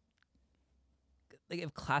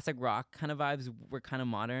if classic rock kind of vibes were kind of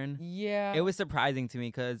modern. Yeah. It was surprising to me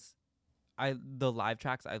because the live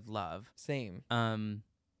tracks I love. Same.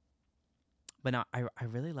 But now I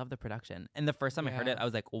really love the production. And the first time I heard it, Yeah. I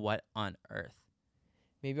was like, what on earth?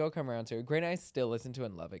 Maybe I'll come around to it. Granted, I still listen to it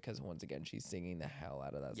and love it because once again, she's singing the hell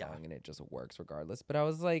out of that Yeah. song and it just works regardless. But I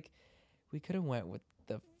was like, we could have went with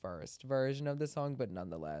the first version of the song, but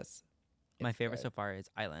nonetheless, My it's favorite good. so far is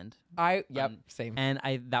 "Island." Yep, same. And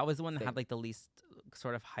that was the one that Same. had like the least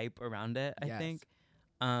sort of hype around it, I Yes. think.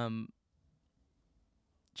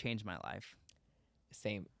 Changed my life.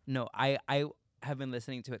 Same. No, I have been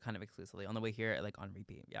listening to it kind of exclusively on the way here, like on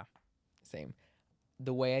repeat. Yeah. Same.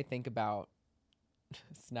 The way I think about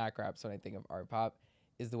snack wraps when I think of art pop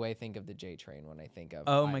is the way I think of the J Train when I think of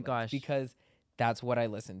Oh my Island, gosh. because that's what I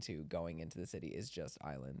listen to going into the city is just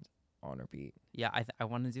Island on repeat. Yeah, I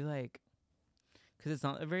want to do like, because it's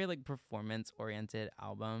not a very like performance oriented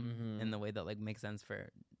album in the way that like makes sense for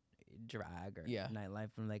drag or Yeah.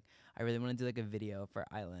 nightlife. And like, I really want to do like a video for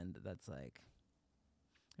Island that's like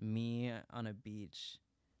me on a beach,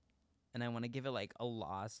 and I want to give it like a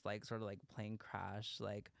lost, like sort of like plane crash,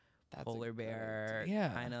 like That's a polar good bear,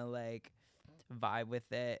 idea. kind of like vibe with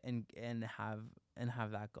it, and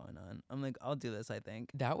have that going on. I'm like, I'll do this. I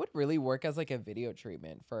think. That would really work as like a video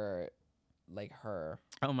treatment for like her.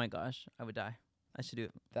 Oh my gosh, I would die. I should do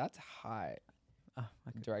it. That's hot. Oh,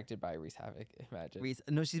 okay. Directed by Reese Havoc. Imagine. Reese,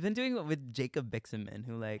 no, she's been doing it with Jacob Bixenman,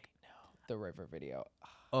 who like The River video.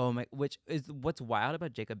 Oh my! Which is what's wild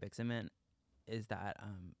about Jacob Bixenman is that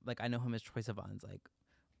like I know him as Troye Sivan's like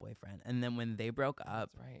boyfriend, and then when they broke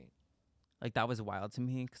up, That's right. like that was wild to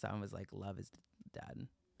me because I was like, love is dead,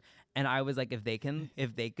 and I was like, if they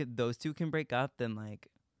could, those two can break up, then like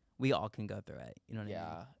we all can go through it. You know what I mean?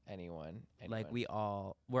 Yeah, anyone. Like we're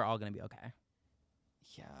all gonna be okay.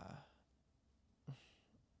 Yeah.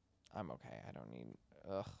 I'm okay. I don't need.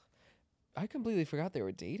 Ugh. I completely forgot they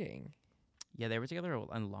were dating. Yeah, they were together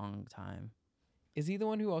a long time. Is he the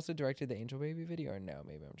one who also directed the Angel Baby video, or no?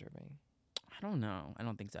 Maybe I'm tripping. I don't know. I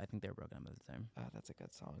don't think so. I think they were broken up at the time. Oh, that's a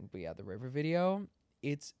good song. But yeah, the River video,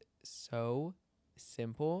 it's so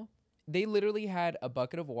simple. They literally had a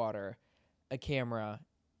bucket of water, a camera,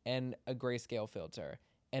 and a grayscale filter,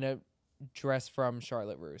 and a dress from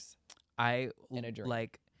Charlotte Russe. And a drink.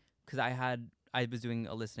 Like, because I was doing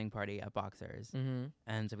a listening party at Boxers,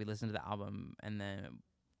 and so we listened to the album, and then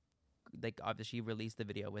like obviously released the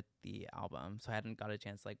video with the album, so I hadn't got a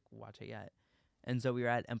chance to like watch it yet. And so we were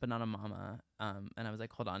at Empanada Mama, and I was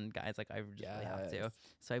like, hold on, guys, like I just really have to.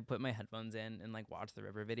 So I put my headphones in and like watched the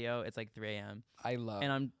River video. It's like 3 a.m.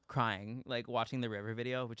 And I'm crying, like watching the River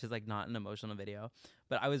video, which is like not an emotional video,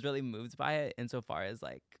 but I was really moved by it insofar as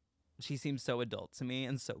like she seems so adult to me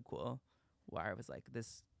and so cool. Where I was like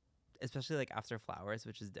this, especially like after Flowers,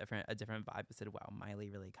 which is a different vibe. I said, wow, Miley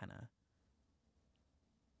really kind of.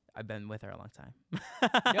 I've been with her a long time.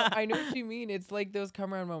 No, I know what you mean. It's like those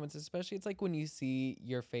come around moments, especially it's like when you see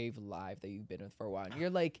your fave live that you've been with for a while. And you're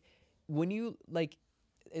like, when you like,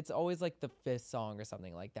 it's always like the fifth song or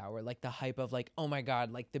something like that, where like the hype of like, oh my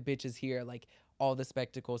God, like the bitch is here, like all the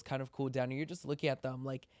spectacles kind of cooled down. And you're just looking at them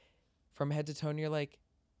like from head to toe, and you're like,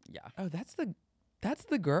 yeah, oh, that's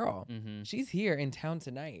the girl. Mm-hmm. She's here in town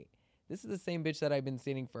tonight. This is the same bitch that I've been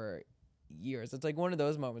seeing for years. It's like one of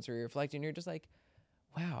those moments where you're reflecting, you're just like,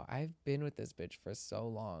 wow, I've been with this bitch for so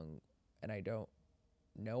long, and I don't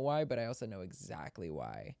know why, but I also know exactly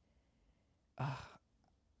why.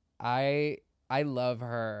 I love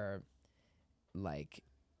her, like,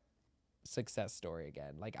 success story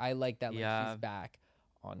again. Like, I like that she's back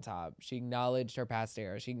on top. She acknowledged her past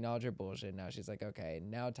era. She acknowledged her bullshit. Now she's like, okay,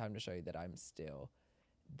 now time to show you that I'm still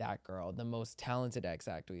that girl, the most talented X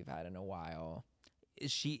act we've had in a while.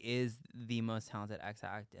 She is the most talented X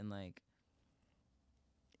act, and like,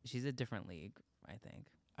 she's a different league, I think.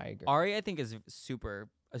 I agree. Ari, I think, is a super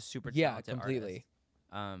talented completely.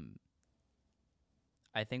 Artist.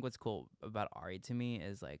 I think what's cool about Ari to me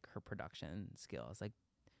is like her production skills, like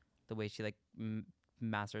the way she like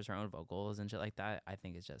masters her own vocals and shit like that. I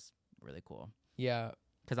think is just really cool. Yeah,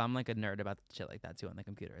 because I'm like a nerd about shit like that too on the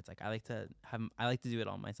computer. It's like I like to do it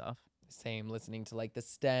all myself. Same, listening to like the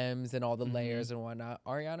stems and all the layers and whatnot.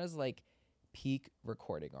 Ariana's like peak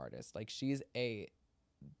recording artist. Like she's a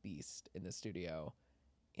beast in the studio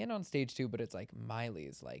and on stage too, but it's like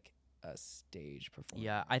Miley's like a stage performer.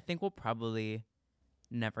 Yeah, I think we'll probably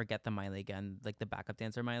never get the Miley again, like the backup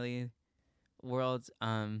dancer Miley world,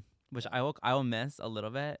 which I will miss a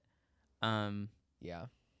little bit. Yeah.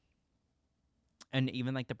 And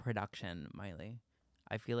even like the production Miley.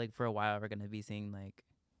 I feel like for a while we're gonna be seeing like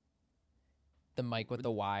the mic with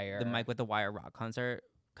the wire rock concert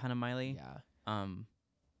kind of Miley. Yeah.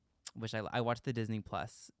 Which I watched the Disney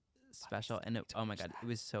Plus special, and oh my God, it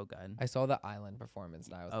was so good. I saw the Island performance,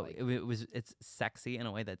 and I was it's sexy in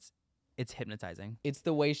a way it's hypnotizing. It's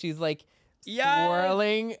the way she's like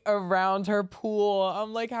swirling around her pool.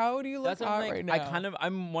 I'm like, how do you look hot right now? I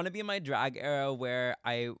want to be in my drag era where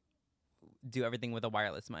I do everything with a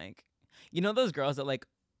wireless mic. You know those girls that like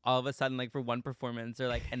all of a sudden, like for one performance, they're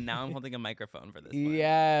like, and now I'm holding a microphone for this one.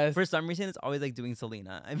 Yes. For some reason, it's always like doing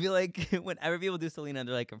Selena. I feel like whenever people do Selena,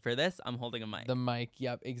 they're like, for this, I'm holding a mic. The mic,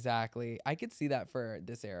 yep, exactly. I could see that for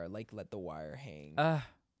this era, like let the wire hang.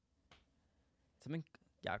 Something,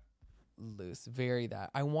 yeah. Loose, very that.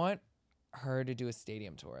 I want her to do a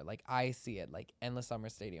stadium tour. Like I see it, like Endless Summer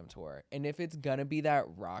Stadium tour. And if it's gonna be that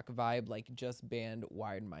rock vibe, like just band,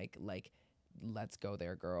 wired mic, like let's go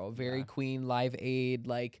there, girl. Very Queen, Live Aid,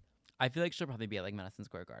 like I feel like she'll probably be at like Madison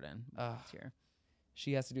Square Garden this year.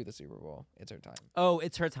 She has to do the Super Bowl. It's her time. Oh,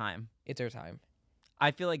 it's her time. It's her time.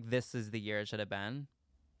 I feel like this is the year it should have been.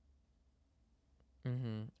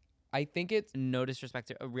 I think it's no disrespect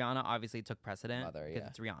to Rihanna. Obviously took precedent. Mother, because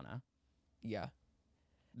it's Rihanna. Yeah.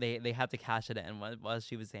 They had to cash it in while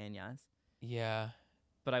she was saying yes. Yeah.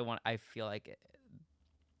 But I feel like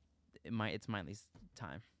it's Miley's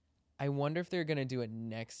time. I wonder if they're gonna do it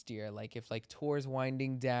next year. Like if like tour's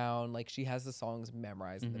winding down, like she has the songs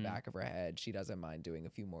memorized in the back of her head. She doesn't mind doing a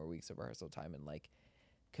few more weeks of rehearsal time and like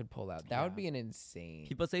could pull out. That would be an insane.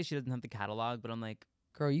 People say she doesn't have the catalog, but I'm like,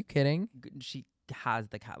 Girl, you kidding? She has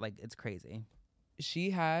the cat. Like, it's crazy.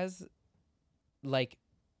 She has like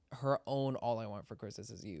her own All I Want for Christmas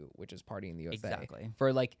Is You, which is Party in the USA. Exactly.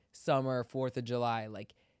 For like summer, 4th of July,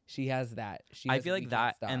 like she has that. I feel like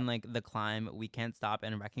that and like The Climb, We Can't Stop,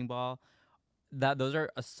 and Wrecking Ball, that those are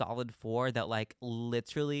a solid 4 that like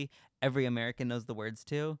literally every American knows the words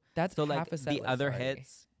to. That's So half like a set the list other already.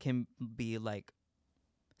 hits can be like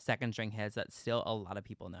second string hits that still a lot of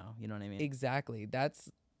people know. You know what I mean? Exactly. That's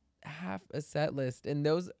half a set list. And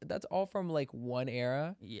that's all from like one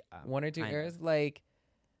era, Yeah. one or two kind of. eras. Like,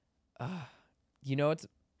 you know, it's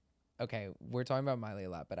okay. We're talking about Miley a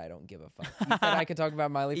lot, but I don't give a fuck. You said I could talk about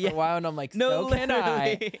Miley for Yeah. a while, and I'm like, No, so can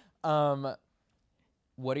I. literally.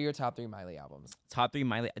 What are your top 3 Miley albums? Top 3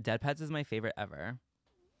 Miley. Dead Pets is my favorite ever.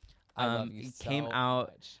 I love you It so came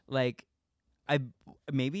out much. like I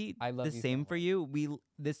maybe I love the you so same for much. you.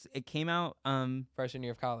 It came out Freshman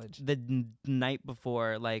year of college. the night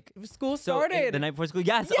before, like School so started. the night before school.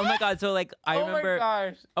 Yes. Oh my god. So like I remember. Oh my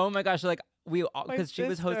gosh. Oh my gosh. So, like we all My because she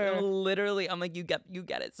was hosting. sister. Literally, I'm like you get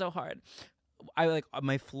it so hard. I like on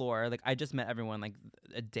my floor. Like I just met everyone like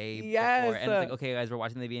a day Yes. before, and it's like, okay, guys, we're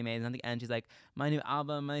watching the VMAs. And at the end, she's like, my new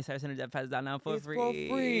album, Miley Cyrus and her Dead Pets, is out now for It's free. for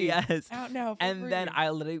free. Yes. Out now. For And free. then I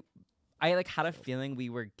like had a feeling we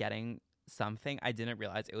were getting something. I didn't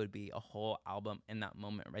realize it would be a whole album in that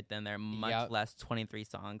moment right then and there, much Yep. less 23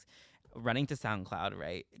 songs. Running to SoundCloud,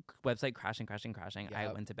 right? Website crashing. I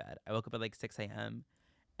Yep. went to bed. I woke up at like 6 a.m.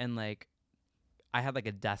 and like I had like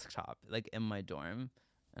a desktop like in my dorm,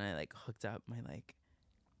 and I like hooked up my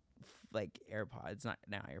like AirPods, not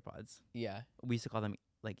now AirPods. Yeah. We used to call them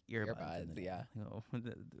like earbuds. Earbuds, yeah. You know,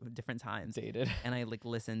 different times. Dated. And I like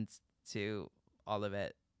listened to all of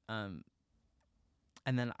it. And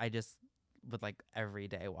then I just would like every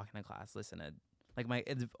day walking to class listen to like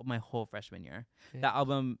it's my whole freshman year. That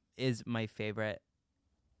album is my favorite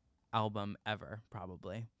album ever,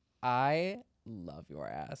 probably. I love your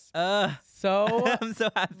ass So so I'm so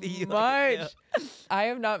happy you like much. it I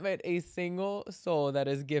have not met a single soul that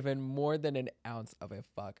has given more than an ounce of a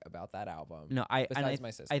fuck about that album. too. No, besides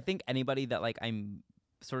my sister. I think anybody that like I'm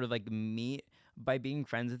sort of like meet by being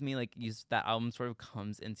friends with me, like that album sort of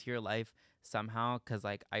comes into your life somehow, because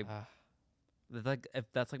like it's like if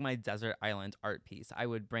that's like my desert island art piece, I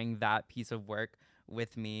would bring that piece of work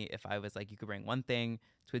with me. If I was like, you could bring one thing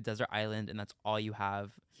to a desert island and that's all you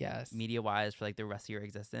have yes. media wise for like the rest of your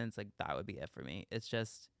existence, like that would be it for me. It's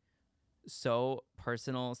just so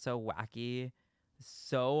personal, so wacky,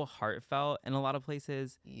 so heartfelt in a lot of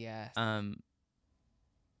places. Yes.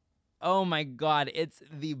 Oh my god, it's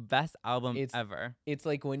the best album ever. It's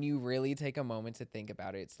like when you really take a moment to think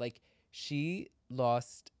about it, it's like she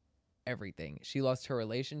lost everything. She lost her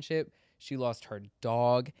relationship, she lost her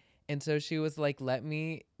dog, and so she was like, let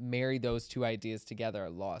me marry those two ideas together,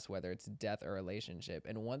 loss, whether it's death or relationship.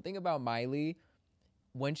 And one thing about Miley,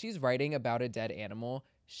 when she's writing about a dead animal,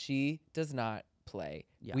 she does not play.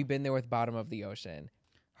 Yeah. We've been there with Bottom of the Ocean.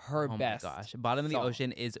 Her best. Oh my gosh, Bottom of the song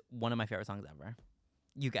Ocean is one of my favorite songs ever.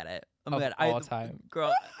 You get it. Oh of my god, all time.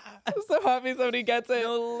 Girl. I'm so happy somebody gets it.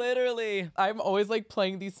 No, literally. I'm always like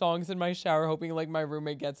playing these songs in my shower, hoping like my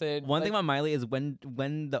roommate gets it. One like, thing about Miley is when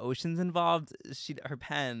the ocean's involved, her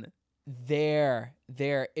pen. there.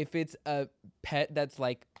 If it's a pet that's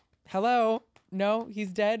like, hello, no, he's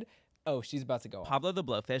dead. Oh, she's about to go off. Pablo the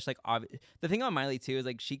Blowfish, like the thing about Miley too is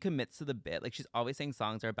like she commits to the bit. Like she's always saying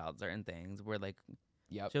songs are about certain things. Where like,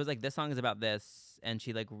 Yep. she was like, this song is about this, and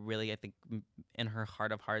she like really, I think, in her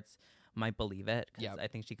heart of hearts, might believe it. Because Yep. I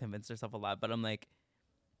think she convinced herself a lot. But I'm like,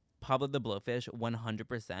 Pablo the Blowfish,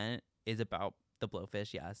 100% is about the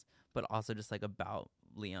blowfish, yes, but also just like about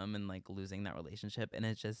Liam and like losing that relationship, and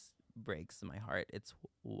it just breaks my heart. It's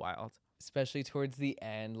wild. Especially towards the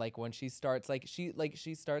end, like when she starts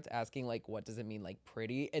she starts asking like, what does it mean, like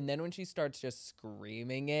pretty, and then when she starts just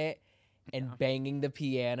screaming it and Yeah. banging the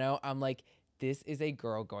piano, I'm like, this is a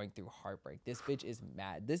girl going through heartbreak. This bitch is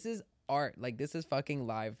mad. This is art. Like this is fucking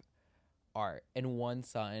live art. And One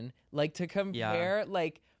Sun, like to compare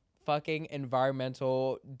like fucking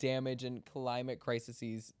environmental damage and climate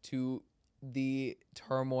crises to the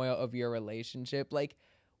turmoil of your relationship, like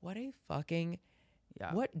what a fucking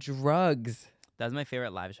what drugs. That's my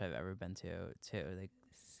favorite live show I've ever been to too. Like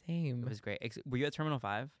Same. it was great. Were you at Terminal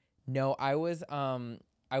 5? No, I was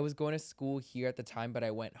going to school here at the time, but I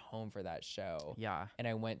went home for that show. Yeah. And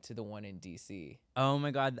I went to the one in DC. Oh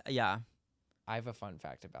my god. Yeah. I have a fun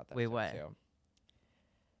fact about that. Wait, show what? Too.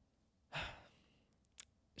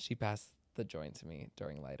 She passed the joint to me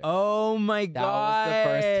during lighting. Oh my that god. was the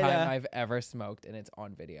first time I've ever smoked, and it's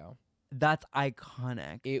on video. That's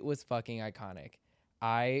iconic. It was fucking iconic.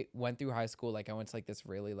 I went through high school, like I went to like this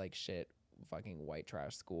really like shit fucking white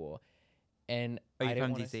trash school, and Are I you didn't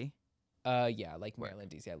from want to. DC? Yeah, like Work.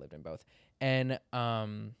 Maryland, DC. I lived in both, and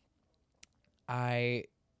I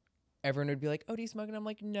everyone would be like, "Oh, do you smoke?" And I'm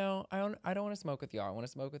like, "No, I don't. I don't want to smoke with y'all. I want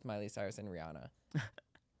to smoke with Miley Cyrus and Rihanna."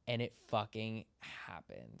 And it fucking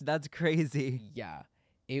happened. That's crazy. Yeah,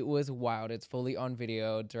 it was wild. It's fully on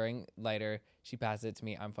video. During lighter, she passed it to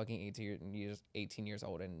me. I'm fucking 18 years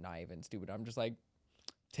old and not even stupid. I'm just like,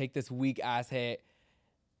 take this weak ass hit.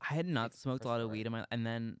 I had not It's smoked for a lot of sure. weed in my, and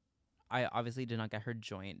then I obviously did not get her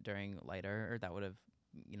joint during lighter, or that would have,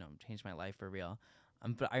 changed my life for real.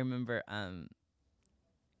 But I remember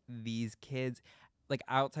these kids, like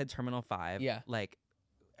outside Terminal 5, Yeah. like,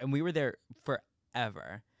 and we were there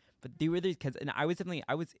forever. But they were these kids, and I was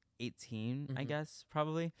 18, I Mhm. guess,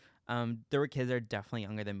 probably. There were kids that are definitely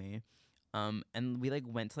younger than me. And we like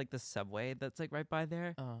went to like the subway that's like right by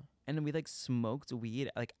there, and then we like smoked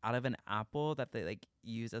weed like out of an apple that they like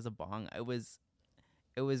used as a bong. It was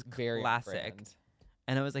Very on classic, brand.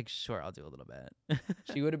 and I was like, sure, I'll do a little bit.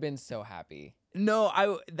 She would have been so happy.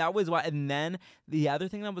 No, that was why. And then the other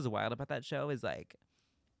thing that was wild about that show is like,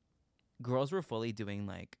 girls were fully doing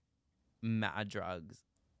like mad drugs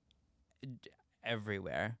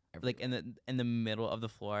everywhere, like in the middle of the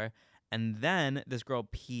floor. And then this girl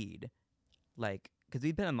peed, like, because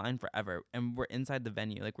we'd been in line forever, and we're inside the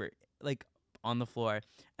venue, like we're like on the floor,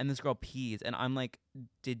 and this girl pees, and I'm like,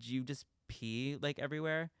 did you just pee like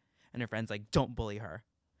everywhere? And her friend's like, don't bully her.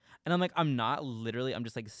 And I'm like, I'm not, literally, I'm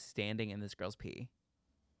just like standing in this girl's pee.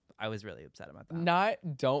 I was really upset about that.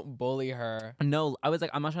 Not don't bully her. No, I was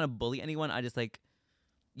like, I'm not trying to bully anyone. I just like,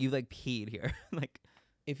 you like peed here. Like,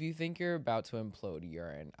 If you think you're about to implode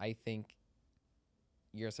urine, I think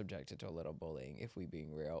you're subjected to a little bullying, if we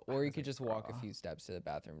being real. Or you was could like, just walk a "Bruh." few steps to the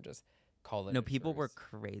bathroom, just call it. No, a people were truce.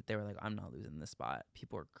 crazy. They were like, I'm not losing this spot.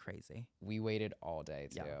 People were crazy. We waited all day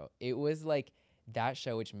too. Yeah. It was like that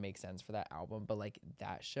show, which makes sense for that album, but like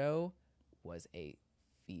that show was a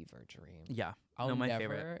fever dream. Yeah. I'll my never.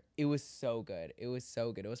 favorite. It was so good. It was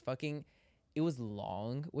so good. It was fucking. It was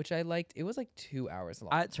long, which I liked. It was like 2 hours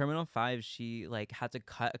long. At Terminal 5, she like had to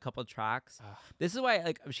cut a couple tracks. Ugh. This is why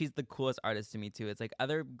like she's the coolest artist to me too. It's like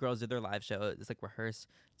other girls do their live show. It's like rehearsed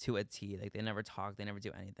to a T. Like they never talk. They never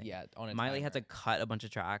do anything. Yeah, on a Miley had to timer. cut a bunch of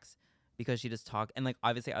tracks because she just talked. And like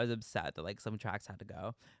obviously I was upset that like some tracks had to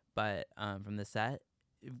go, but from the set,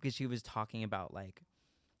 because she was talking about like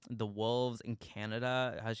the wolves in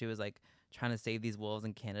Canada, how she was like trying to save these wolves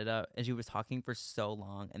in Canada, and she was talking for so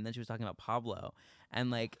long, and then she was talking about Pablo, and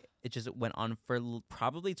like it just went on for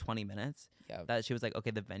probably 20 minutes. Yeah. That she was like,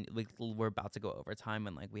 okay, the venue, like we're about to go overtime,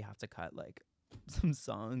 and like we have to cut like some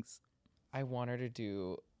songs. I want her to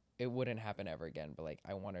do. It wouldn't happen ever again, but like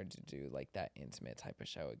I want her to do like that intimate type of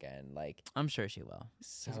show again. Like I'm sure she will.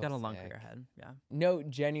 so She's got a long sick. career ahead. Yeah. No,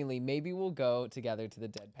 genuinely, maybe we'll go together to the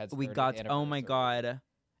Dead Pets. We 30th got. Oh my anniversary. god.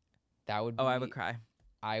 That would be. Oh, I would cry.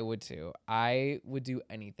 I would too. I would do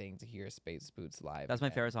anything to hear Space Boots live. That's my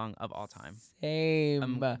again. favorite song of all time.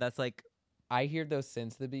 Same. That's like, I hear those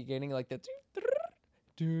since the beginning, like the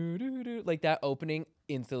like that opening.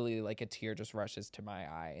 Instantly, like a tear just rushes to my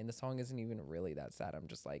eye, and the song isn't even really that sad. I'm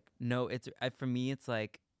just like, no, it's for me. It's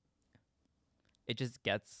like, it just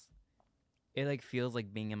gets. It like feels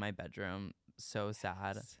like being in my bedroom, so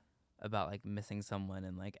sad yes. about like missing someone,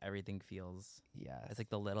 and like everything feels. Yes. It's like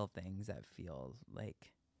the little things that feel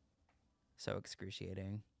like so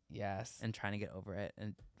excruciating, yes. and trying to get over it,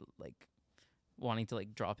 and like wanting to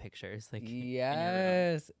like draw pictures, like in your room.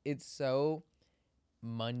 Yes. It's so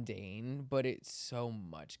mundane, but it's so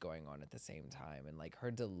much going on at the same time, and like her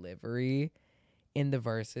delivery in the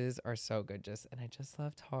verses are so good. And I just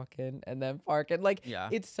love talking and then parking. Like Yeah.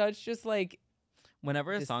 it's such just like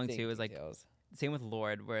Whenever a song distinct too is like, details. same with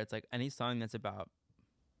Lord, where it's like any song that's about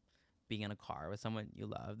being in a car with someone you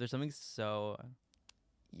love. There's something so.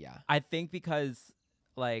 Yeah. I think because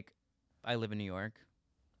like I live in New York,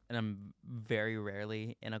 and I'm very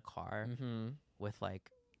rarely in a car Mm-hmm. with like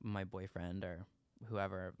my boyfriend or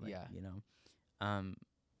whoever. Like, Yeah.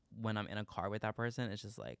 When I'm in a car with that person, it's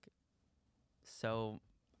just like so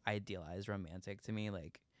idealized, romantic to me.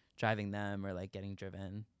 Like driving them or like getting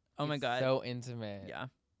driven. Oh my god. So intimate. Yeah.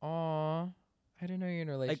 Aw. I didn't know you're in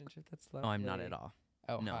a relationship. That's lovely. Oh, I'm not at all.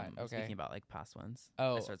 Oh, No, hi. I'm Okay. speaking about like past ones.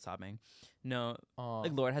 Oh. I start sobbing. No, Aw.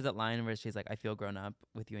 like Lord has that line where she's like, "I feel grown up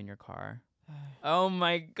with you in your car." Oh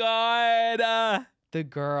my god. The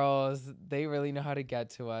girls, they really know how to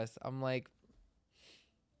get to us. I'm like,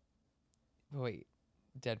 wait,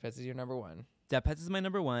 Dead Pets is your number one. Dead Pets is my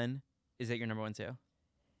number one. Is it your number one too?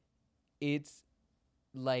 It's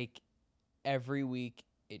like every week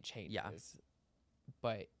it changes.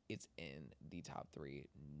 but it's in the top 3,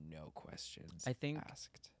 no questions I think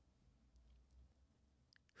asked.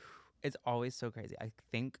 it's always so crazy. I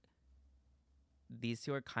think these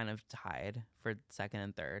two are kind of tied for second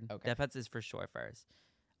and third. Okay. Death Pets is for sure first.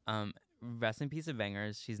 Rest in peace of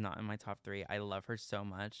Bangers. She's not in my top 3. I love her so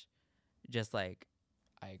much. Just like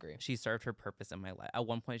I agree. she served her purpose in my life. At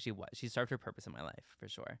one point, she served her purpose in my life for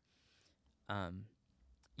sure.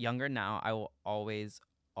 Younger Now, I will always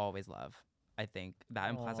love. I think that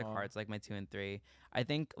and Plastic Aw. Hearts like my 2 and 3. I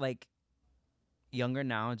think like Younger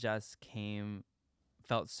Now just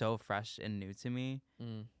felt so fresh and new to me,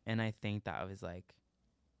 and I think that was like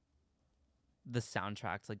the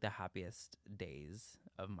soundtrack's like the happiest days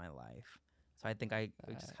of my life. So I think I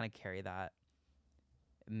just kind of carry that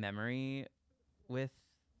memory with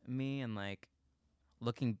me, and like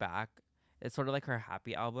looking back, it's sort of like her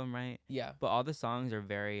happy album, right? Yeah. But all the songs are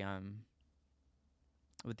very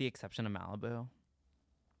with the exception of Malibu,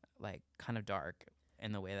 like kind of dark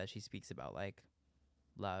in the way that she speaks about like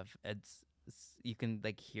love. It's you can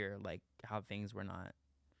like hear like how things were not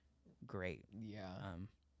great. Yeah.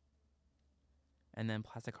 And then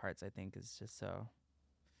Plastic Hearts, I think, is just so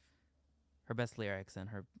her best lyrics and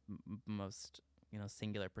her most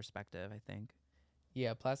singular perspective, I think.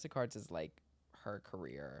 Yeah, Plastic Hearts is like her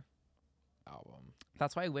career album.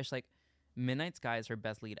 That's why I wish like Midnight Sky is her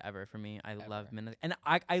best lead ever for me. I love Ever. Midnight, and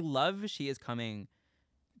I love She Is Coming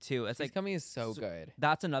too. It's She's like Coming is so good.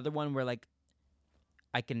 that's another one where like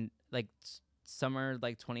I can like summer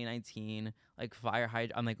like 2019, like fire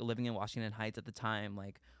hydrant. I'm like living in Washington Heights at the time.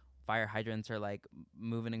 Like fire hydrants are like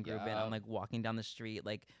moving and grooving. Yeah. I'm like walking down the street,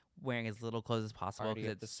 like wearing as little clothes as possible Party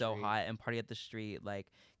because up the it's so street. hot, and party at the street, like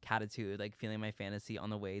Catitude, like feeling my fantasy on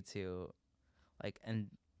the way to, like, and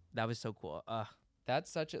that was so cool. That's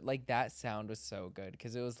such a like that sound was so good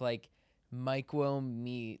because it was like Mike Will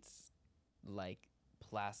meets like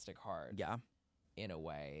Plastic Hearts. Yeah. In a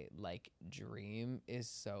way, like Dream is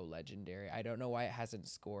so legendary. I don't know why it hasn't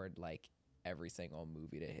scored like every single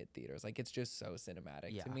movie to hit theaters. Like it's just so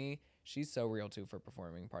cinematic to me. She's so real too for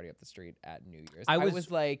performing Party Up the Street at New Year's. I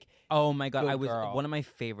was like, oh my God, good I was girl. one of my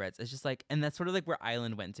favorites. It's just like, and that's sort of like where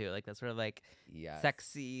Island went to. Like that's sort of like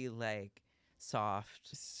sexy, like soft.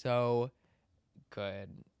 So good.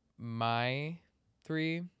 My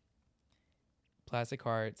 3, Plastic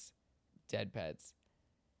Hearts, Dead Pets.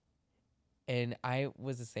 And I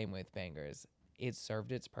was the same with Bangers. It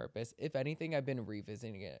served its purpose. If anything, I've been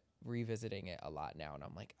revisiting it a lot now, and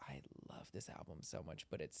I'm like, I love this album so much,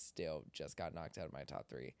 but it still just got knocked out of my top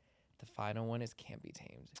 3. The final one is Can't Be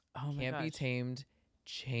Tamed. Oh my Can't Be gosh. Tamed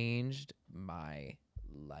changed my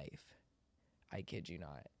life. I kid you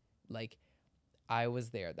not. Like, I was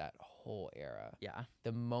there that whole era. Yeah.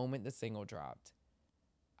 The moment the single dropped,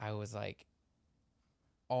 I was like,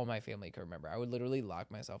 all my family could remember. I would literally lock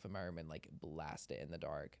myself in my room and like blast it in the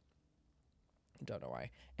dark. Don't know why.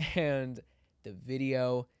 And the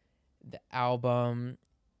video, the album,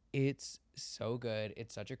 it's so good.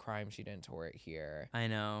 It's such a crime she didn't tour it here. I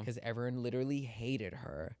know. Because everyone literally hated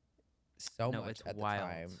her so much it's at wild.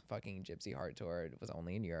 the time. Fucking Gypsy Heart Tour. It was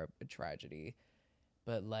only in Europe. A tragedy.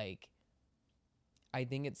 But like, I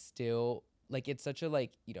think it's still like it's such a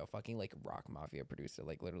like fucking like rock mafia producer,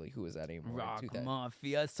 like literally who is that anymore? Rock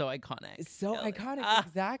Mafia, so iconic. It's so Like, iconic,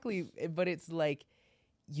 exactly. But it's like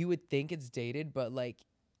you would think it's dated, but like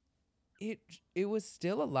it was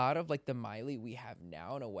still a lot of like the Miley we have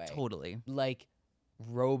now in a way. Totally. Like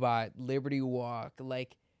Robot, Liberty Walk,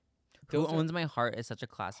 like Who Owns My Heart is such a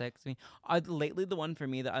classic to me. Lately, the one for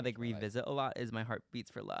me that I like revisit a lot is My Heart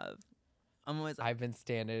Beats for Love. I'm always like, I've been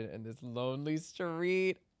standing in this lonely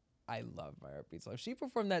street. I love My Heart Beats for Love. She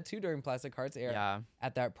performed that too during Plastic Hearts era. yeah.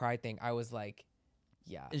 At that Pride thing, I was like,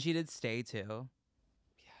 yeah. And she did Stay too.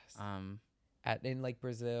 Yes. In like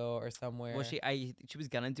Brazil or somewhere. Well, she was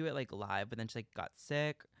gonna do it like live, but then she like got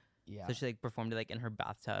sick. Yeah. So she like performed it like in her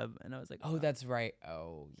bathtub, and I was like, oh, that's right.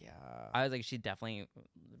 Oh, yeah. I was like, she definitely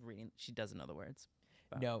she doesn't know the words.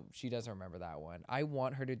 But. No, she doesn't remember that one. I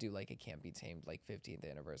want her to do like a Can't Be Tamed like 15th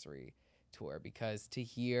anniversary tour, because to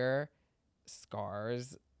hear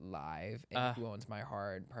Scars live and Who Owns My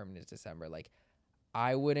Heart, Permanent December, like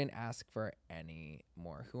I wouldn't ask for any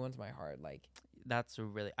more. Who Owns My Heart, like that's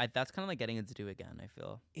really that's kind of like getting its due again, I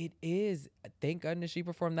feel. It is. Thank goodness she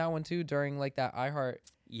performed that one too during like that iHeart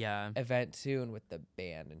event too, and with the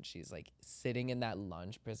band, and she's like sitting in that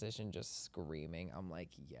lunge position just screaming. I'm like,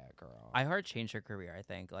 yeah, girl. iHeart changed her career, I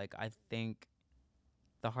think. Like I think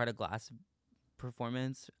the Heart of Glass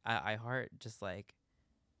performance at iHeart just like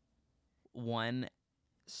won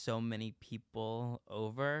so many people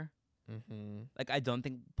over. Mm-hmm. Like I don't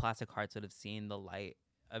think Plastic Hearts would have seen the light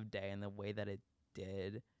of day in the way that it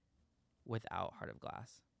did without Heart of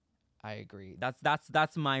Glass. I agree.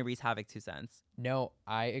 That's my Reese Havoc 2 cents. No,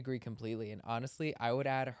 I agree completely. And honestly, I would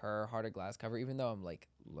add her Heart of Glass cover, even though I'm like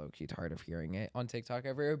low key tired of hearing it on TikTok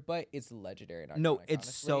everywhere. But it's legendary and iconic. No, it's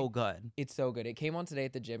honestly. so good. It's so good. It came on today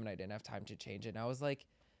at the gym, and I didn't have time to change it. And I was like,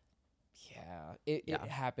 yeah, it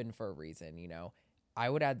happened for a reason. You know, I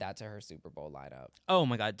would add that to her Super Bowl lineup. Oh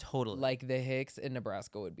my God, totally. Like the Hicks in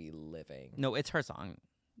Nebraska would be living. No, it's her song.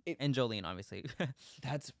 And Jolene, obviously.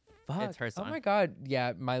 That's fuck. It's her song. Oh my God.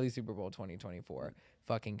 Yeah, Miley Super Bowl 2024.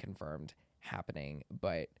 Fucking confirmed happening.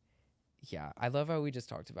 But yeah, I love how we just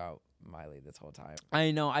talked about Miley this whole time. I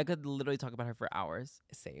know. I could literally talk about her for hours.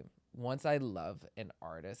 Same. Once I love an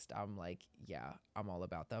artist, I'm like, yeah, I'm all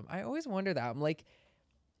about them. I always wonder that. I'm like,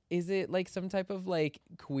 is it like some type of like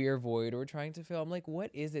queer void we're trying to fill? I'm like, what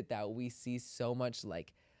is it that we see so much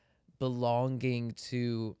like belonging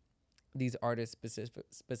to these artists,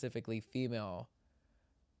 specifically female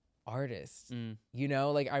artists? You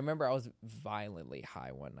know, like I remember I was violently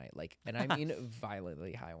high one night, like, and I mean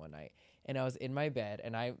violently high one night, and I was in my bed,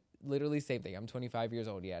 and I literally, same thing, I'm 25 years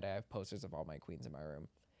old yet, I have posters of all my queens in my room,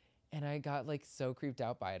 and I got like so creeped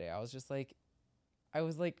out by it. I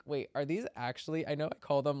was like, wait, are these actually, I know I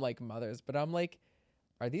call them like mothers, but I'm like,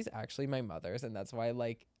 are these actually my mothers? And that's why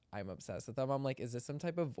like I'm obsessed with them. I'm like, is this some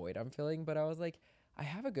type of void I'm filling? But I was like, I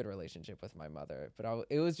have a good relationship with my mother. But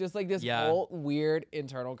it was just like this whole weird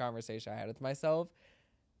internal conversation I had with myself.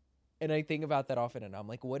 And I think about that often. And I'm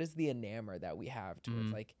like, what is the enamor that we have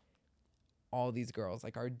towards like all these girls,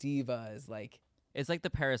 like our divas? Like, it's like the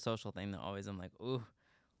parasocial thing that always I'm like, ooh,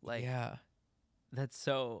 like, yeah, that's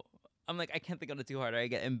so, I'm like, I can't think of it too hard or I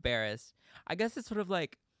get embarrassed. I guess it's sort of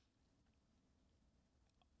like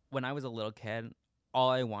when I was a little kid, all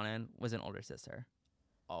I wanted was an older sister.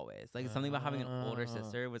 Always. Like something about having an older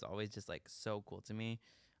sister was always just like so cool to me.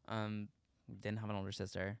 Didn't have an older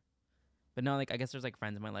sister. But no, like I guess there's like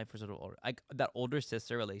friends in my life who are sort of older. Like that older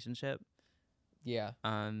sister relationship. Yeah.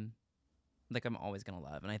 Like I'm always gonna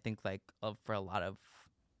love. And I think like for a lot of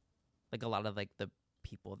like the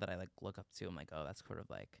people that I like look up to, I'm like, oh, that's sort of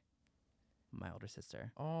like my older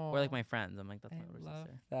sister. Oh, or like my friends. I'm like, that's my older love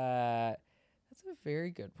sister. That's a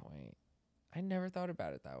very good point. I never thought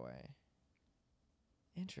about it that way.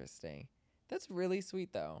 Interesting. That's really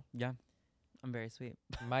sweet, though. Yeah, I'm very sweet.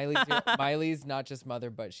 Miley's not just mother,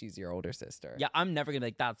 but she's your older sister. Yeah, I'm never gonna be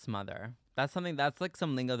like, that's mother. That's something, that's like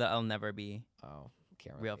some lingo that I'll never be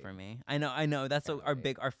real for me. I know. That's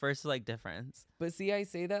our first like difference. But see, I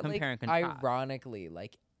say that Compare like ironically,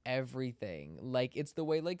 like everything. Like it's the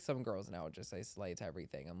way like some girls now just say slay to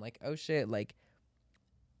everything. I'm like, oh shit, like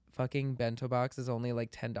fucking bento box is only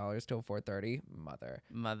like $10 till 4:30.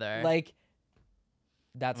 Mother. Like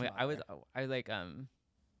that's I like I'm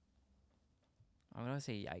gonna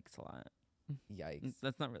say yikes a lot. Yikes.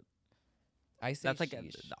 That's not really. I say that's like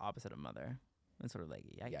the opposite of mother. It's sort of like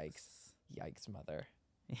yikes. Yikes, mother.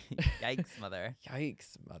 Yikes, mother.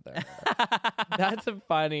 Yikes, mother. That's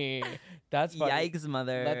funny. That's funny. Yikes,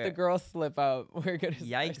 mother. Let the girl slip up. We're gonna.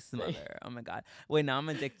 Yikes, mother. Oh my God. Wait, now I'm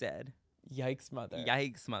addicted. Yikes, mother.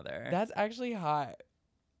 Yikes, mother. That's actually hot.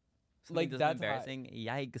 Like that's embarrassing. Hot.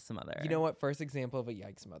 Yikes, mother. You know what? First example of a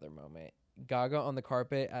yikes, mother moment. Gaga on the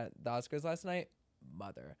carpet at the Oscars last night.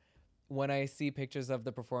 Mother. When I see pictures of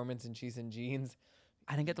the performance and she's in jeans.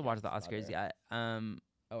 I didn't get to watch the Oscars yet.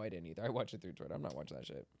 Oh, I didn't either. I watched it through Twitter. I'm not watching that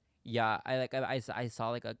shit. Yeah, I saw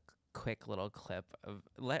like a quick little clip of.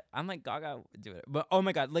 I'm like, Gaga, do it. But oh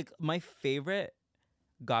my God, like my favorite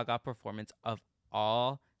Gaga performance of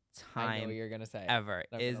all time, I know what you're gonna say ever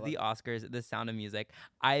is the Oscars, The Sound of Music.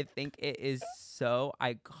 I think it is so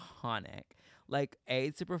iconic. Like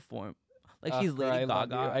to perform, like she's Lady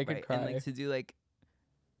Gaga, right? And like to do like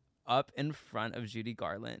up in front of Judy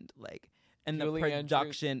Garland, like and Julie the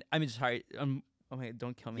production. Andrews. I mean, sorry. Oh my God,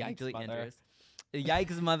 don't kill me, Yikes, Julie mother. Andrews.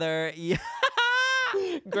 Yikes, mother. Yeah.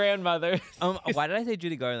 Grandmother. Why did I say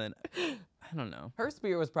Judy Garland? I don't know. Her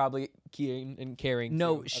spirit was probably keen and caring.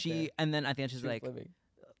 No, and then at the end she's like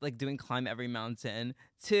doing Climb Every Mountain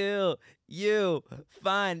till you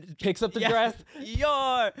find, picks up the dress,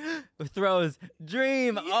 your throws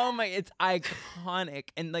dream. Yeah. Oh my, it's iconic.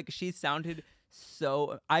 And like she sounded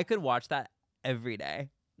so, I could watch that every day.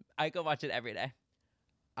 I could watch it every day.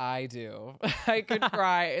 I do. I could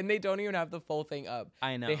cry, and they don't even have the full thing up.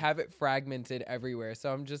 I know. They have it fragmented everywhere.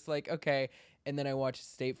 So I'm just like, okay. And then I watch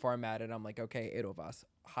State Farm ad, and I'm like, okay, Edelweiss,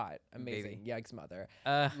 hot, amazing. Baby. Yikes, mother.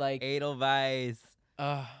 Like Edelweiss.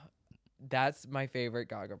 That's my favorite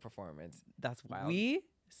Gaga performance. That's wild. We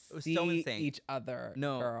see so each other,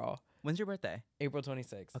 girl. When's your birthday? April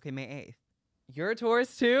 26th. Okay, May 8th. You're a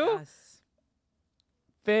Taurus too? Yes.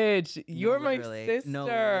 Bitch, you're my literally. sister. No,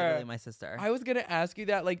 literally my sister. I was gonna ask you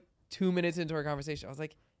that like 2 minutes into our conversation. I was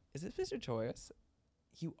like, is it Mr. Taurus?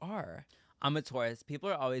 You are. I'm a Taurus. People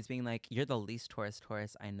are always being like, "You're the least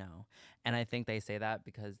Taurus I know," and I think they say that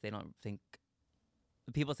because they don't think.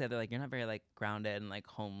 People say they're like, "You're not very like grounded and like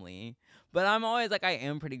homely," but I'm always like, I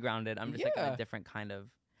am pretty grounded. I'm just like Yeah. a different kind of.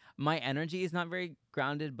 My energy is not very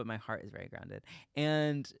grounded, but my heart is very grounded,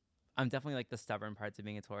 and I'm definitely like the stubborn parts of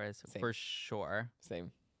being a Taurus Same. for sure.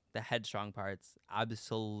 Same. The headstrong parts,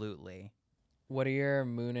 absolutely. What are your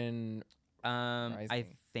moon and I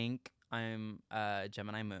rising? think I'm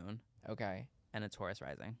Gemini moon Okay. and a Taurus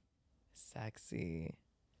rising, Sexy.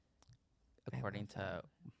 according love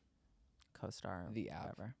to CoStar. The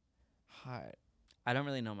app. Whatever. Hot. I don't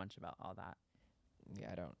really know much about all that. Yeah,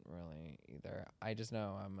 I don't really either. I just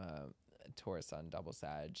know I'm a Taurus sun double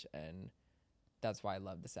Sag, and that's why I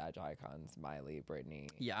love the Sag icons, Miley, Brittany,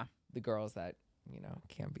 Yeah, the girls that,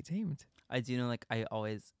 can't be tamed. I do know. Like I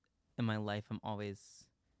always, in my life, I'm always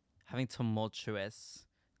having tumultuous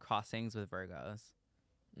crossings with Virgos.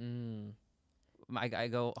 Mm. I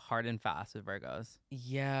go hard and fast with Virgos.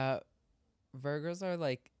 Yeah, Virgos are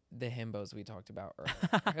like the himbos we talked about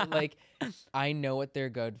earlier. Like, I know what they're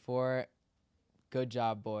good for. Good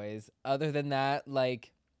job, boys. Other than that,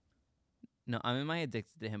 like, No, I'm in my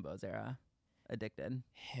addicted to himbos era. Addicted.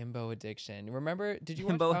 himbo addiction. Remember, did you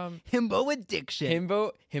Himbo, watch himbo addiction.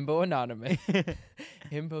 Himbo Anonymous?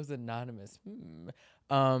 Himbo's Anonymous.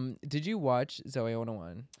 Did you watch Zoe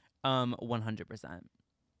 101? 100%.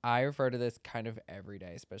 I refer to this kind of every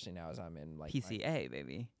day, especially now as I'm in like PCA,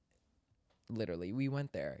 baby. literally, we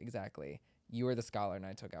went there exactly. You were the scholar and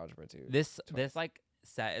I took algebra too. This twice. like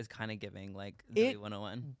set is kind of giving like Zoe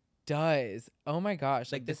 101. Does. Oh my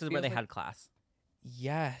gosh. Like this is where they feels had class.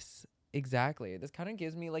 Yes, exactly. This kind of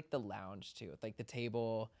gives me like the lounge too, with like the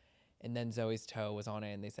table, and then Zoe's toe was on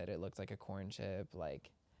it, and they said it looks like a corn chip. Like,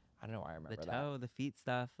 I don't know why I remember The that. toe, the feet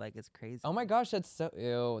stuff, like it's crazy. Oh my gosh, that's so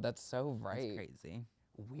ew. That's so right. That's crazy.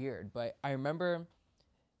 Weird, but I remember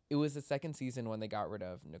it was the second season when they got rid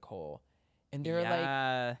of Nicole, and they were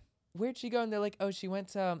like, "Where'd she go?" And they're like, "Oh, she went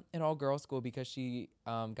to an all-girls school because she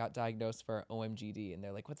got diagnosed for OMGD." And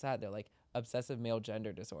they're like, "What's that?" They're like, "Obsessive male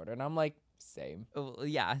gender disorder." And I'm like, "Same, Oh,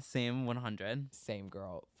 yeah, same 100. same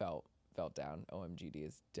girl." Felt down. OMGD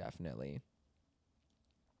is definitely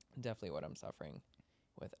what I'm suffering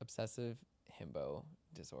with. Obsessive himbo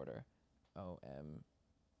disorder. OMHD,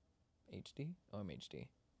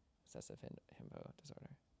 obsessive himbo disorder.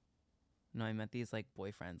 No, I met these like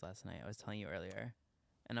boyfriends last night. I was telling you earlier,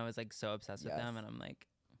 and I was like so obsessed with them, Yes. and I'm like,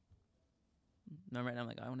 no, right now I'm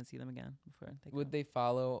like I want to see them again before they Would they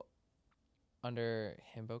follow under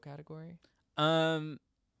himbo category?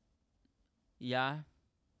 Yeah.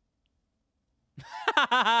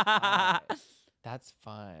 Hot. That's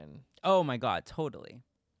fun. Oh my god, totally.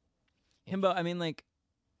 Himbo, I mean like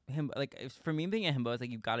himbo, like for me being a himbo is like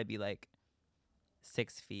you gotta be like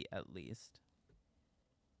 6 feet at least.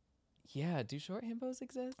 Yeah, do short himbos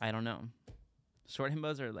exist? I don't know. Short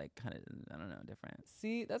himbos are like kind of, I don't know, different.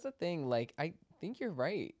 See, that's the thing. Like, I think you're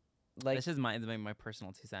right. Like, This is my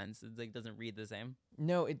personal 2 cents. It like doesn't read the same.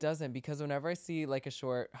 no, it doesn't, because whenever I see like a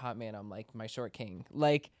short hot man, I'm like, my short king.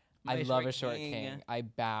 Like, I My love short a short king. king. I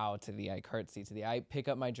bow to thee. I curtsy to thee. I pick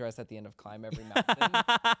up my dress at the end of climb every mountain,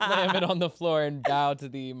 slam it on the floor, and bow to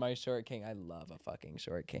thee, my short king. I love a fucking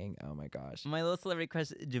short king. Oh my gosh. My little celebrity crush,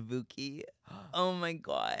 Jabuki. Oh my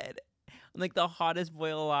god. I'm like the hottest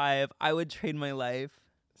boy alive. I would trade my life.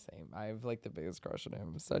 Same. I have like the biggest crush on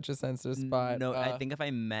him. Such a sensitive spot. No, I think if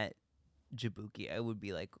I met Jabuki, it would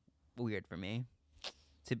be like weird for me.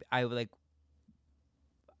 I would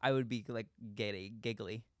be like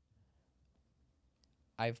giggly.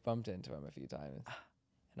 I've bumped into him a few times,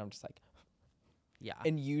 and I'm just like, Yeah.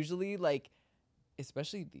 and usually like,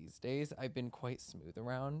 especially these days, I've been quite smooth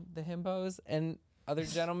around the himbos and other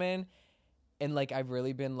gentlemen, and like I've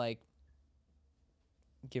really been like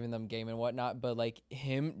giving them game and whatnot, but like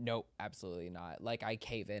him, no, absolutely not. Like I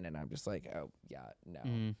cave in, and I'm just like, oh yeah,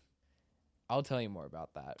 no. I'll tell you more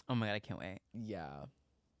about that. Oh my god, I can't wait. Yeah.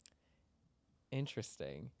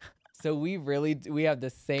 Interesting. So we have the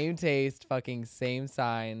same taste, fucking same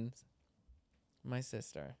signs. My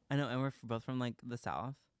sister. I know, and we're both from like the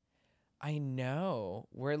South. I know.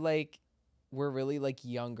 We're really like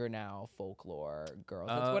younger now, folklore girls.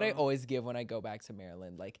 That's what I always give when I go back to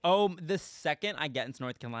Maryland. Like, Oh, the second I get into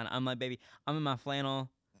North Carolina, I'm like, baby, I'm in my flannel.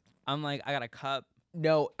 I'm like, I got a cup.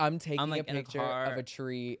 no, I'm taking like, a in a picture car. of a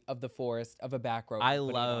tree, of the forest, of a back road. I and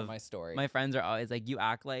putting it on love my story. My friends are always like, you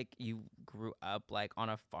act like you grew up like on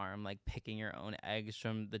a farm, like picking your own eggs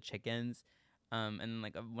from the chickens. And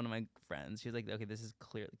like one of my friends, she was like, okay, this is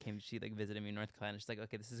clear. She like visited me in North Carolina. She's like,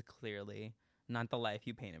 okay, this is clearly not the life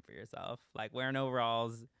you painted for yourself. Like wearing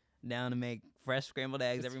overalls, down to make fresh scrambled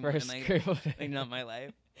eggs It's every fresh morning. scrambled Like not my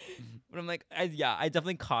life. But I'm like, I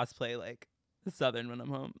definitely cosplay like Southern when I'm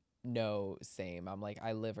home. No, same. I'm like,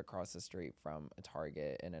 I live across the street from a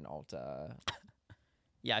Target and an Ulta.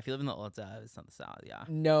 Yeah, if you live in the Ulta, it's not the South. Yeah.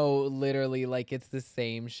 No, literally, like it's the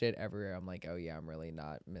same shit everywhere. I'm like, oh yeah, I'm really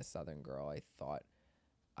not Miss Southern Girl. I thought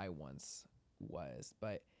I once was,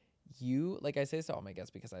 but you, like I say this to all my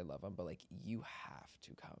guests because I love them, but like you have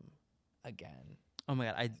to come again Oh my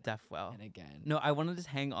god, I def will. and again. No, I want to just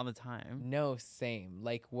hang all the time. No, same.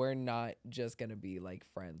 Like we're not just gonna be like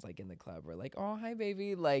friends, like in the club. We're like, oh hi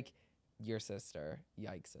baby, like your sister,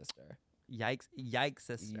 yikes sister, Yikes,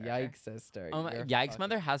 sister. yikes sister. Oh my, You're Yikes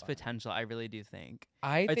Mother fucking has fine. potential. I really do think.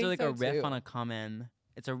 I It's think like so a riff too. on a common.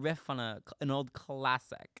 It's a riff on an old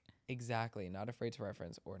classic. Exactly. Not afraid to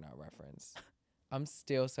reference or not reference. I'm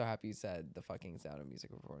still so happy you said the fucking Sound of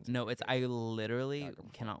Music performance. No, it's I literally Darker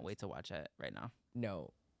cannot performance. wait to watch it right now.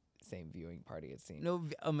 No, same viewing party it seems. No,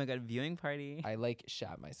 oh my god, viewing party. I like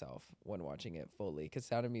shat myself when watching it fully because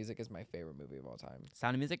Sound of Music is my favorite movie of all time.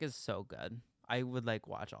 Sound of Music is so good. I would like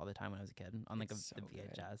watch all the time when I was a kid on like It's so a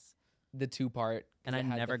good. VHS. The 2-part, And I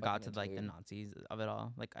never got to like the Nazis of it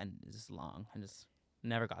all. Like it's just long. I just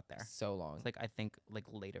never got there. so long. It's like I think like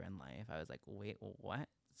later in life I was like, wait, what?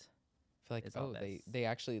 I feel like it's all they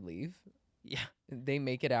actually leave. Yeah. They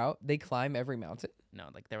make it out. They climb every mountain. No,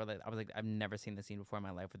 like they were like I was like I've never seen the scene before in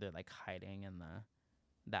my life where they're like hiding in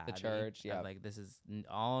the abbey. church, I yeah. was like this is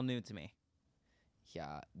all new to me.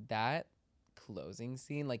 Yeah, that closing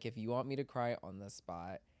scene. Like if you want me to cry on the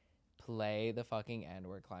spot, play the fucking end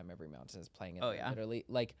where Climb Every Mountain is playing it. Oh, yeah. Literally,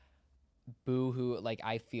 like boo hoo. Like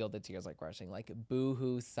I feel the tears like rushing. Like boo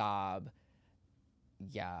hoo sob.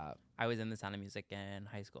 Yeah. I was in the Sound of Music in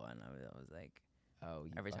high school and I was like Oh,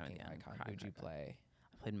 you Every time fucking at the end, icon. cry, Who'd cry, you cry. play?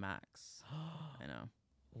 I played Max. I know.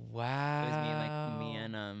 Wow.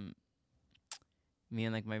 It was me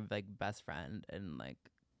and like my like best friend in like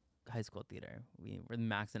high school theater. We were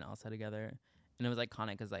Max and Elsa together, and it was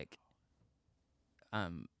iconic because like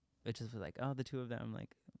it just was like the two of them like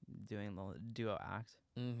doing a little duo act.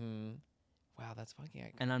 Mm-hmm. Wow, that's fucking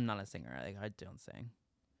iconic. And I'm not a singer. Like I don't sing,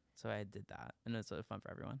 so I did that, and it was really fun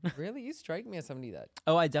for everyone. Really, you strike me as somebody that.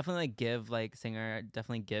 Oh, I definitely like give like singer,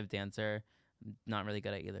 definitely give dancer. Not really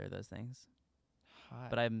good at either of those things,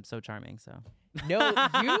 Hot. but I'm so charming. So No,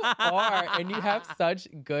 you are, and you have such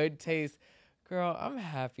good taste. Girl, I'm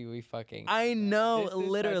happy we fucking. I know, This is such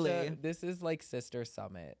literally. this is like Sister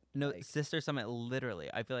Summit. No, Like, Sister Summit, literally.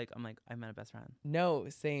 I feel like I met a best friend. no,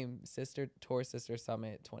 same. Sister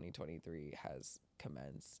Summit 2023 has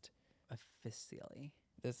commenced. Officially.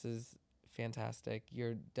 This is fantastic.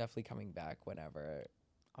 You're definitely coming back whenever,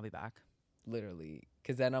 I'll be back. literally.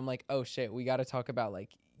 Because then I'm like, oh shit, we got to talk about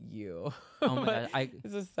like you. Oh my god.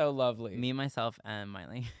 This is so lovely. Me, myself, and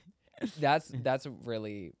Miley. That's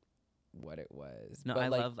really what it was. No,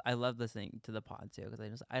 But, like, I love listening to the pod too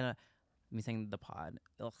because I don't me saying the pod.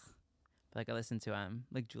 Ugh. But like I listened to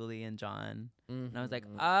like Julie and John, and I was like,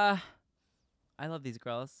 mhm. I love these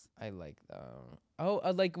girls. I like them. Oh,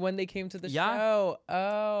 like when they came to the Yeah. show.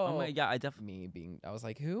 Oh. Oh my yeah, I definitely Me being, I was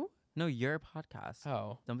like, who? no your podcast.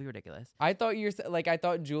 Oh. Don't be ridiculous. I thought like, I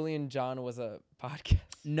thought Julie and John was a podcast.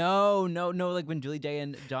 No. Like when Julie J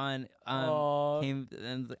and John Aw. came,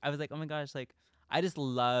 and I was like, oh my gosh, like I just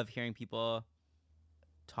love hearing people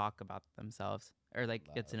talk about themselves or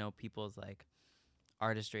like get to know people's like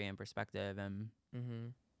artistry and perspective, and Mm-hmm.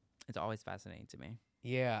 it's always fascinating to me.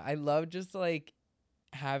 Yeah, I love just like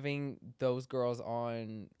having those girls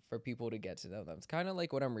on for people to get to know them. It's kind of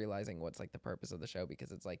like what I'm realizing what's like the purpose of the show,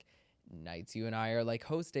 because it's like nights you and I are like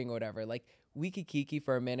hosting or whatever. Like we could kiki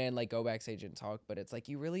for a minute and like go backstage and talk, but it's like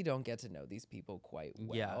you really don't get to know these people quite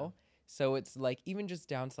well. Yeah. So it's like even just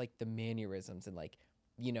down to like the mannerisms and like,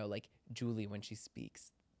 you know, like Julie when she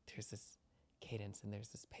speaks, there's this cadence and there's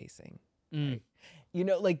this pacing. Right? You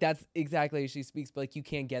know, like that's exactly how she speaks, but like you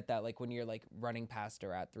can't get that like when you're like running past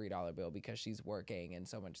her at $3 bill because she's working and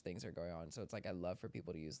so much things are going on. So it's like I love for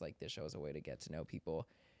people to use like this show as a way to get to know people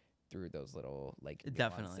through those little like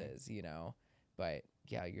Definitely. nuances, you know. But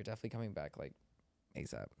yeah, you're definitely coming back like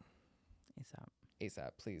ASAP,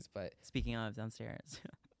 please. But Speaking of downstairs,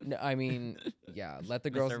 no, I mean, yeah, let the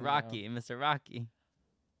girls know. Mr. Rocky.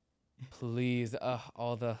 Please,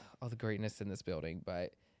 all the greatness in this building.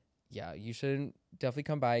 But yeah, you should definitely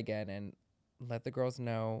come by again and let the girls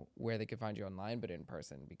know where they can find you online, but in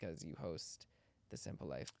person, because you host the Simple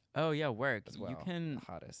Life Oh yeah, work. as well. You can. The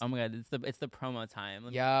hottest. Oh my god, it's the promo time.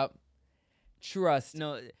 Yep. Trust.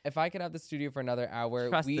 No, If I could have the studio for another hour,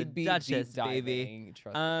 trust the we'd be Duchess, deep diving. baby.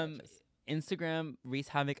 Trust the Duchess. Instagram Reese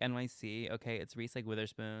Havoc NYC. Okay, it's Reese like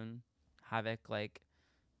Witherspoon, Havoc like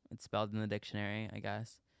it's spelled in the dictionary, I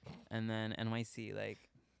guess, and then NYC like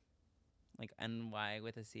NY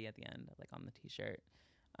with a C at the end, like on the t-shirt.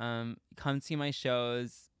 Come see my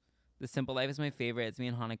shows. The Simple Life is my favorite. It's me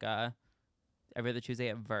and Hanukkah every other Tuesday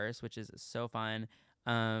at Verse, which is so fun.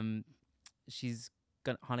 Hanukkah's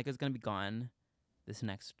gonna be gone this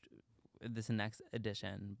next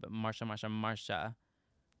edition, but Marsha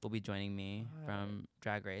will be joining me from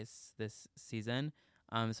Drag Race this season.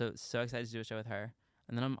 So excited to do a show with her.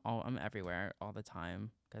 And then I'm everywhere all the time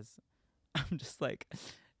because I'm just like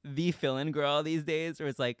the fill-in girl these days, where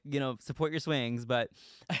it's like, support your swings, but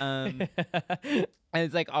and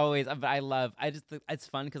it's like always. But it's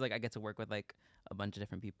fun because like I get to work with like a bunch of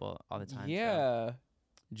different people all the time. Yeah. So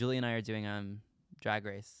Julie and I are doing Drag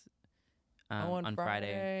Race on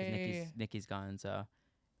Friday because Nikki's gone, so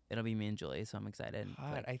it'll be me and Julie. So I'm excited.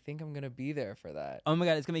 God, I think I'm gonna be there for that. Oh my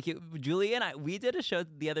God, it's gonna be cute. Julie and we did a show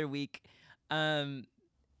the other week,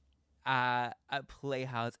 at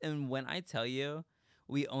Playhouse, and when I tell you,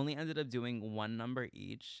 we only ended up doing one number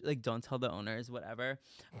each. Like, don't tell the owners, whatever.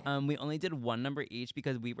 We only did one number each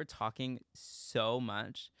because we were talking so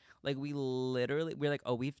much. Like, we're like,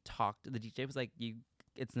 oh, we've talked. The DJ was like,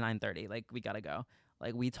 it's 9:30. Like, we gotta go.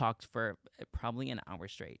 Like, we talked for probably an hour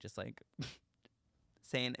straight, just like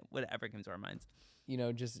saying whatever came to our minds.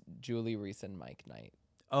 Just Julie, Reese, and Mike night.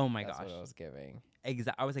 Oh my That's gosh. what I was giving.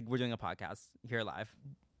 I was like, we're doing a podcast here live.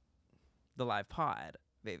 The live pod,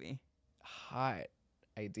 baby. Hot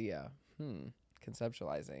idea.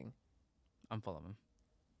 Conceptualizing. I'm full of them.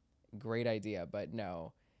 Great idea, but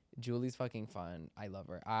no. Julie's fucking fun. I love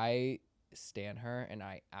her. I stan her, and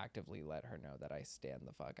I actively let her know that I stan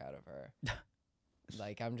the fuck out of her.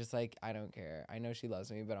 Like, I'm just like, I don't care. I know she loves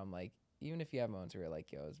me, but I'm like, even if you have moments where you're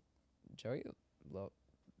like, yo, is Joey,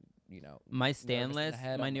 my stan list,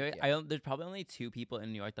 head, my I'm New York, like, yeah. there's probably only 2 people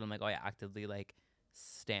in New York that I'm like, oh, I actively like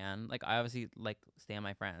stan. Like, I obviously like stan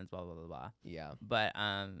my friends, blah blah blah blah. Yeah. But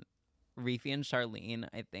Reefy and Charlene,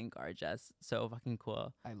 I think, are just so fucking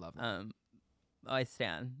cool. I love them. I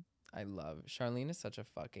stan. I love Charlene is such a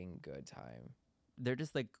fucking good time. They're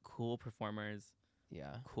just like cool performers.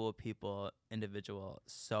 Yeah. Cool people, individual,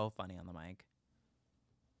 so funny on the mic.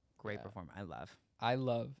 Great Yeah. performer. I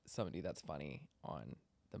love somebody that's funny on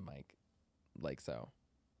the mic, like so.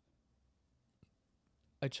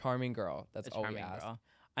 A charming girl. That's all we ask. Girl.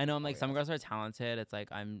 I know. I'm like, some girls are talented. It's like,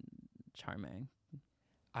 I'm charming.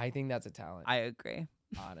 I think that's a talent. I agree.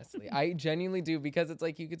 Honestly, I genuinely do, because it's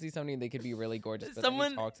like you could see somebody and they could be really gorgeous, but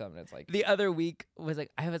then you talk to them and it's like the other week was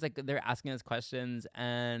like they're asking us questions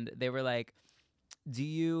and they were like, do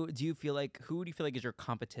you feel like, who do you feel like is your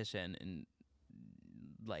competition in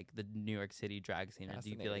like the New York City drag scene, or do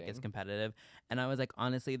you feel like it's competitive? And I was like,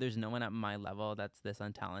 honestly, there's no one at my level that's this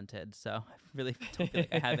untalented, so I really don't feel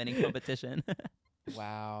like I have any competition.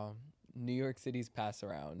 Wow. New York City's pass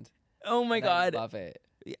around. Oh my God. I love it.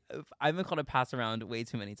 Yeah, I've been called a pass around way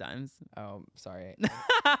too many times. Oh, sorry.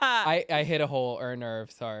 I hit a hole or a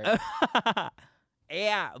nerve. Sorry.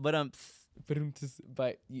 Yeah, but I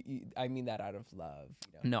mean that out of love.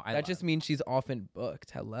 No, that just means she's often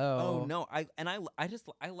booked. Hello. Oh no, I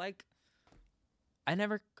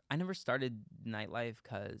never started nightlife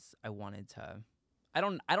because I wanted to. I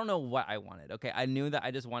don't know what I wanted. Okay, I knew that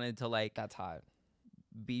I just wanted to like. That's hot.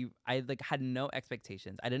 I like had no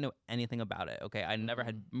expectations. I didn't know anything about it. Okay, I never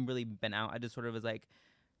had really been out. I just sort of was like,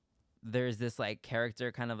 there's this like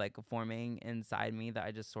character kind of like forming inside me that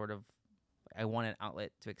I just sort of, I want an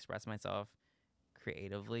outlet to express myself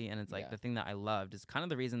creatively, and it's like the thing that I loved is kind of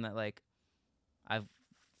the reason that like I've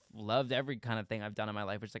loved every kind of thing I've done in my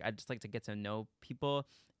life, which like I just like to get to know people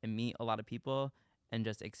and meet a lot of people and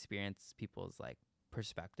just experience people's like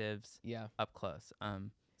perspectives up close.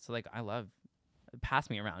 So like I love. Pass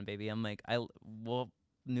me around, baby. I'm like,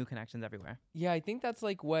 new connections everywhere. Yeah, I think that's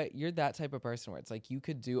like you're that type of person where it's like you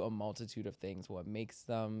could do a multitude of things. What makes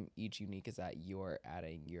them each unique is that you're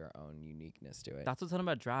adding your own uniqueness to it. That's what's fun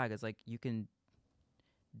about drag, is like you can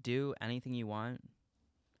do anything you want,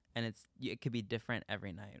 and it could be different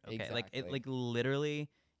every night. Okay, exactly. like literally,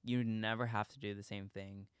 you never have to do the same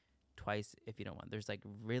thing twice if you don't want. There's like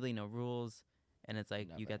really no rules, and it's like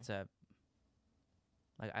you get to.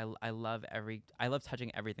 Like I love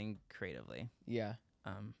touching everything creatively. Yeah.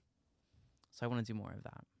 So I want to do more of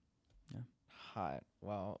that. Yeah. Hot.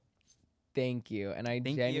 Well, thank you. And I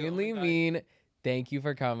Thank genuinely you. Oh mean Thank you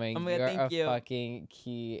for coming. Oh my God, You're thank a you. fucking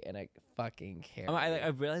key and a fucking carrot. I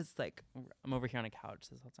realized like I'm over here on a couch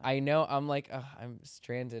this whole time. I know. I'm like, I'm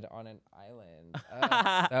stranded on an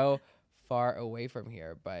island, so far away from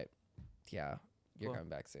here. But yeah, you're Cool. coming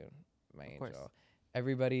back soon, my Of angel. course.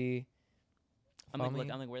 Everybody, I'm follow like, look,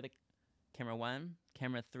 me. I'm like, where the camera 1,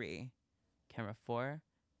 camera 3, camera 4,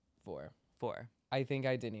 4. 4. I think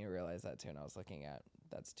I didn't even realize that too, and I was looking at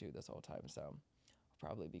that's 2 this whole time. So I'll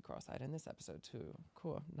probably be cross-eyed in this episode too.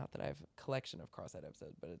 Cool. Not that I have a collection of cross-eyed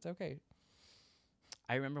episodes, but it's okay.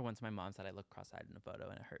 I remember once my mom said I looked cross-eyed in a photo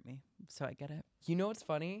and it hurt me. So I get it. You know what's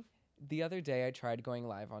funny? The other day I tried going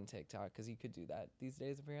live on TikTok because you could do that these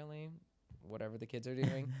days apparently, whatever the kids are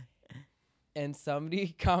doing. And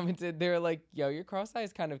somebody commented, they were like, "Yo, your cross eye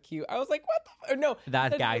is kind of cute." I was like, "What the?" No,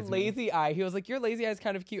 That he said, guy's "Your me. lazy eye." He was like, "Your lazy eye is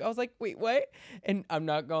kind of cute." I was like, "Wait, what?" And I'm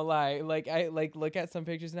not gonna lie, like I like look at some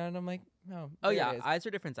pictures now, and I'm like, "No." Oh there yeah, it is. eyes are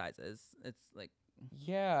different sizes. It's like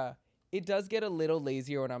Yeah, it does get a little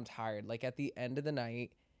lazier when I'm tired. Like at the end of the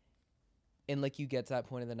night, and like you get to that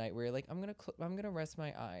point of the night where you're like, I'm gonna rest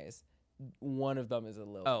my eyes. One of them is a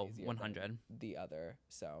little lazier 100. than the other.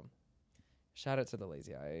 So, shout out to the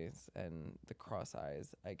lazy eyes and the cross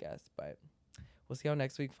eyes, I guess. But we'll see y'all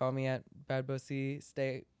next week. Follow me at Bad Bossy.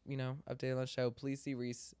 Stay, updated on the show. Please see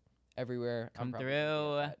Reese everywhere. Come I'm probably gonna be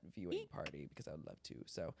through. at that viewing party because I would love to.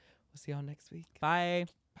 So we'll see y'all next week. Bye.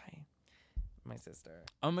 Bye. My sister.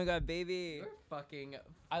 Oh my God, baby. You're fucking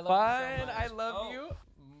I love you so Fun. much. I love Oh. you.